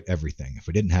didn't write everything, if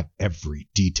I didn't have every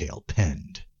detail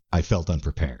penned, I felt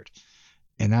unprepared.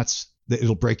 And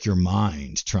it'll break your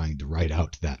mind trying to write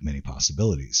out that many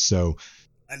possibilities. So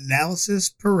analysis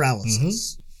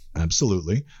paralysis. Mm-hmm.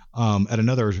 Absolutely. At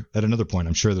another point,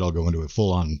 I'm sure that I'll go into a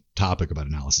full-on topic about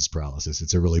analysis paralysis.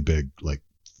 It's a really big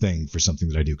thing for something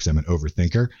that I do because I'm an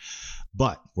overthinker.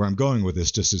 But where I'm going with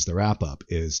this, just as the wrap up,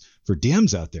 is for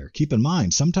DMs out there, keep in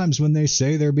mind, sometimes when they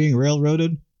say they're being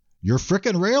railroaded, you're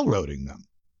frickin' railroading them.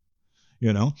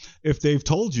 If they've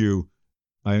told you,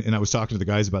 and I was talking to the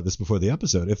guys about this before the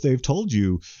episode, if they've told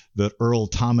you that Earl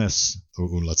Thomas,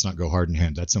 let's not go hard in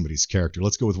hand, that's somebody's character.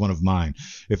 Let's go with one of mine.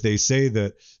 If they say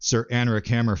that Sir Anric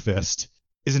Hammerfist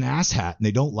is an asshat and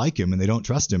they don't like him and they don't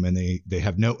trust him and they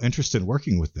have no interest in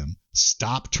working with them,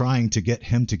 stop trying to get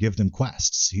him to give them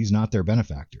quests. He's not their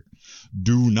benefactor.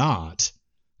 Do not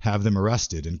have them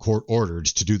arrested and court ordered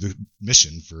to do the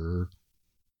mission for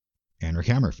Anric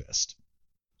Hammerfist.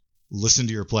 Listen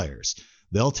to your players.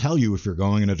 They'll tell you if you're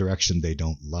going in a direction they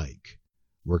don't like.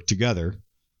 Work together.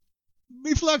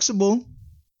 Be flexible.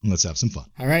 And let's have some fun.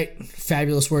 All right.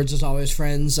 Fabulous words as always,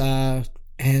 friends. Yeah,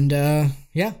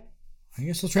 I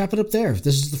guess let's wrap it up there.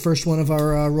 This is the first one of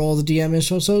our Roll of the DM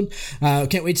episode.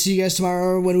 Can't wait to see you guys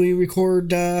tomorrow when we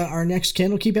record our next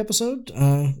Candlekeep episode.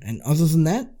 And other than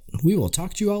that, we will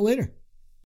talk to you all later.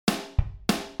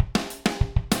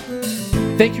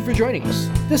 Thank you for joining us.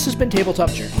 This has been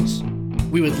Tabletop Journeys.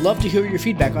 We would love to hear your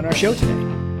feedback on our show today.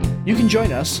 You can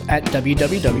join us at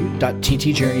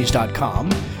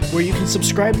www.ttjourneys.com, where you can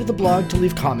subscribe to the blog to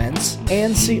leave comments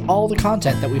and see all the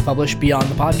content that we publish beyond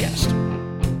the podcast.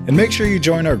 And make sure you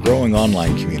join our growing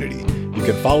online community. You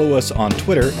can follow us on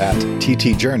Twitter at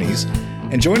ttjourneys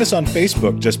and join us on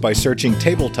Facebook just by searching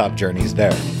Tabletop Journeys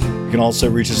there. You can also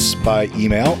reach us by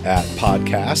email at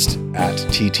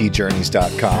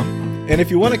podcast@ttjourneys.com. And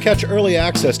if you want to catch early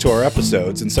access to our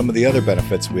episodes and some of the other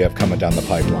benefits we have coming down the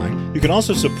pipeline, you can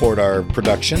also support our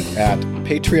production at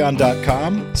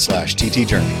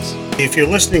patreon.com/ttjourneys. If you're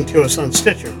listening to us on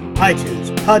Stitcher, iTunes,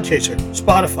 Podchaser,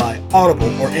 Spotify, Audible,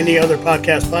 or any other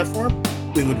podcast platform,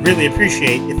 we would really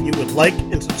appreciate if you would like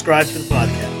and subscribe to the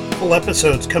podcast. Full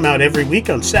episodes come out every week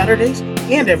on Saturdays,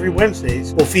 and every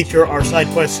Wednesdays will feature our Side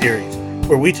Quest series,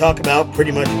 where we talk about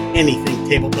pretty much anything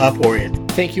tabletop-oriented.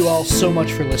 Thank you all so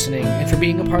much for listening and for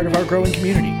being a part of our growing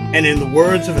community. And in the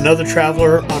words of another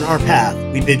traveler on our path,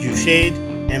 we bid you shade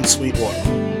and sweet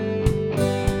water.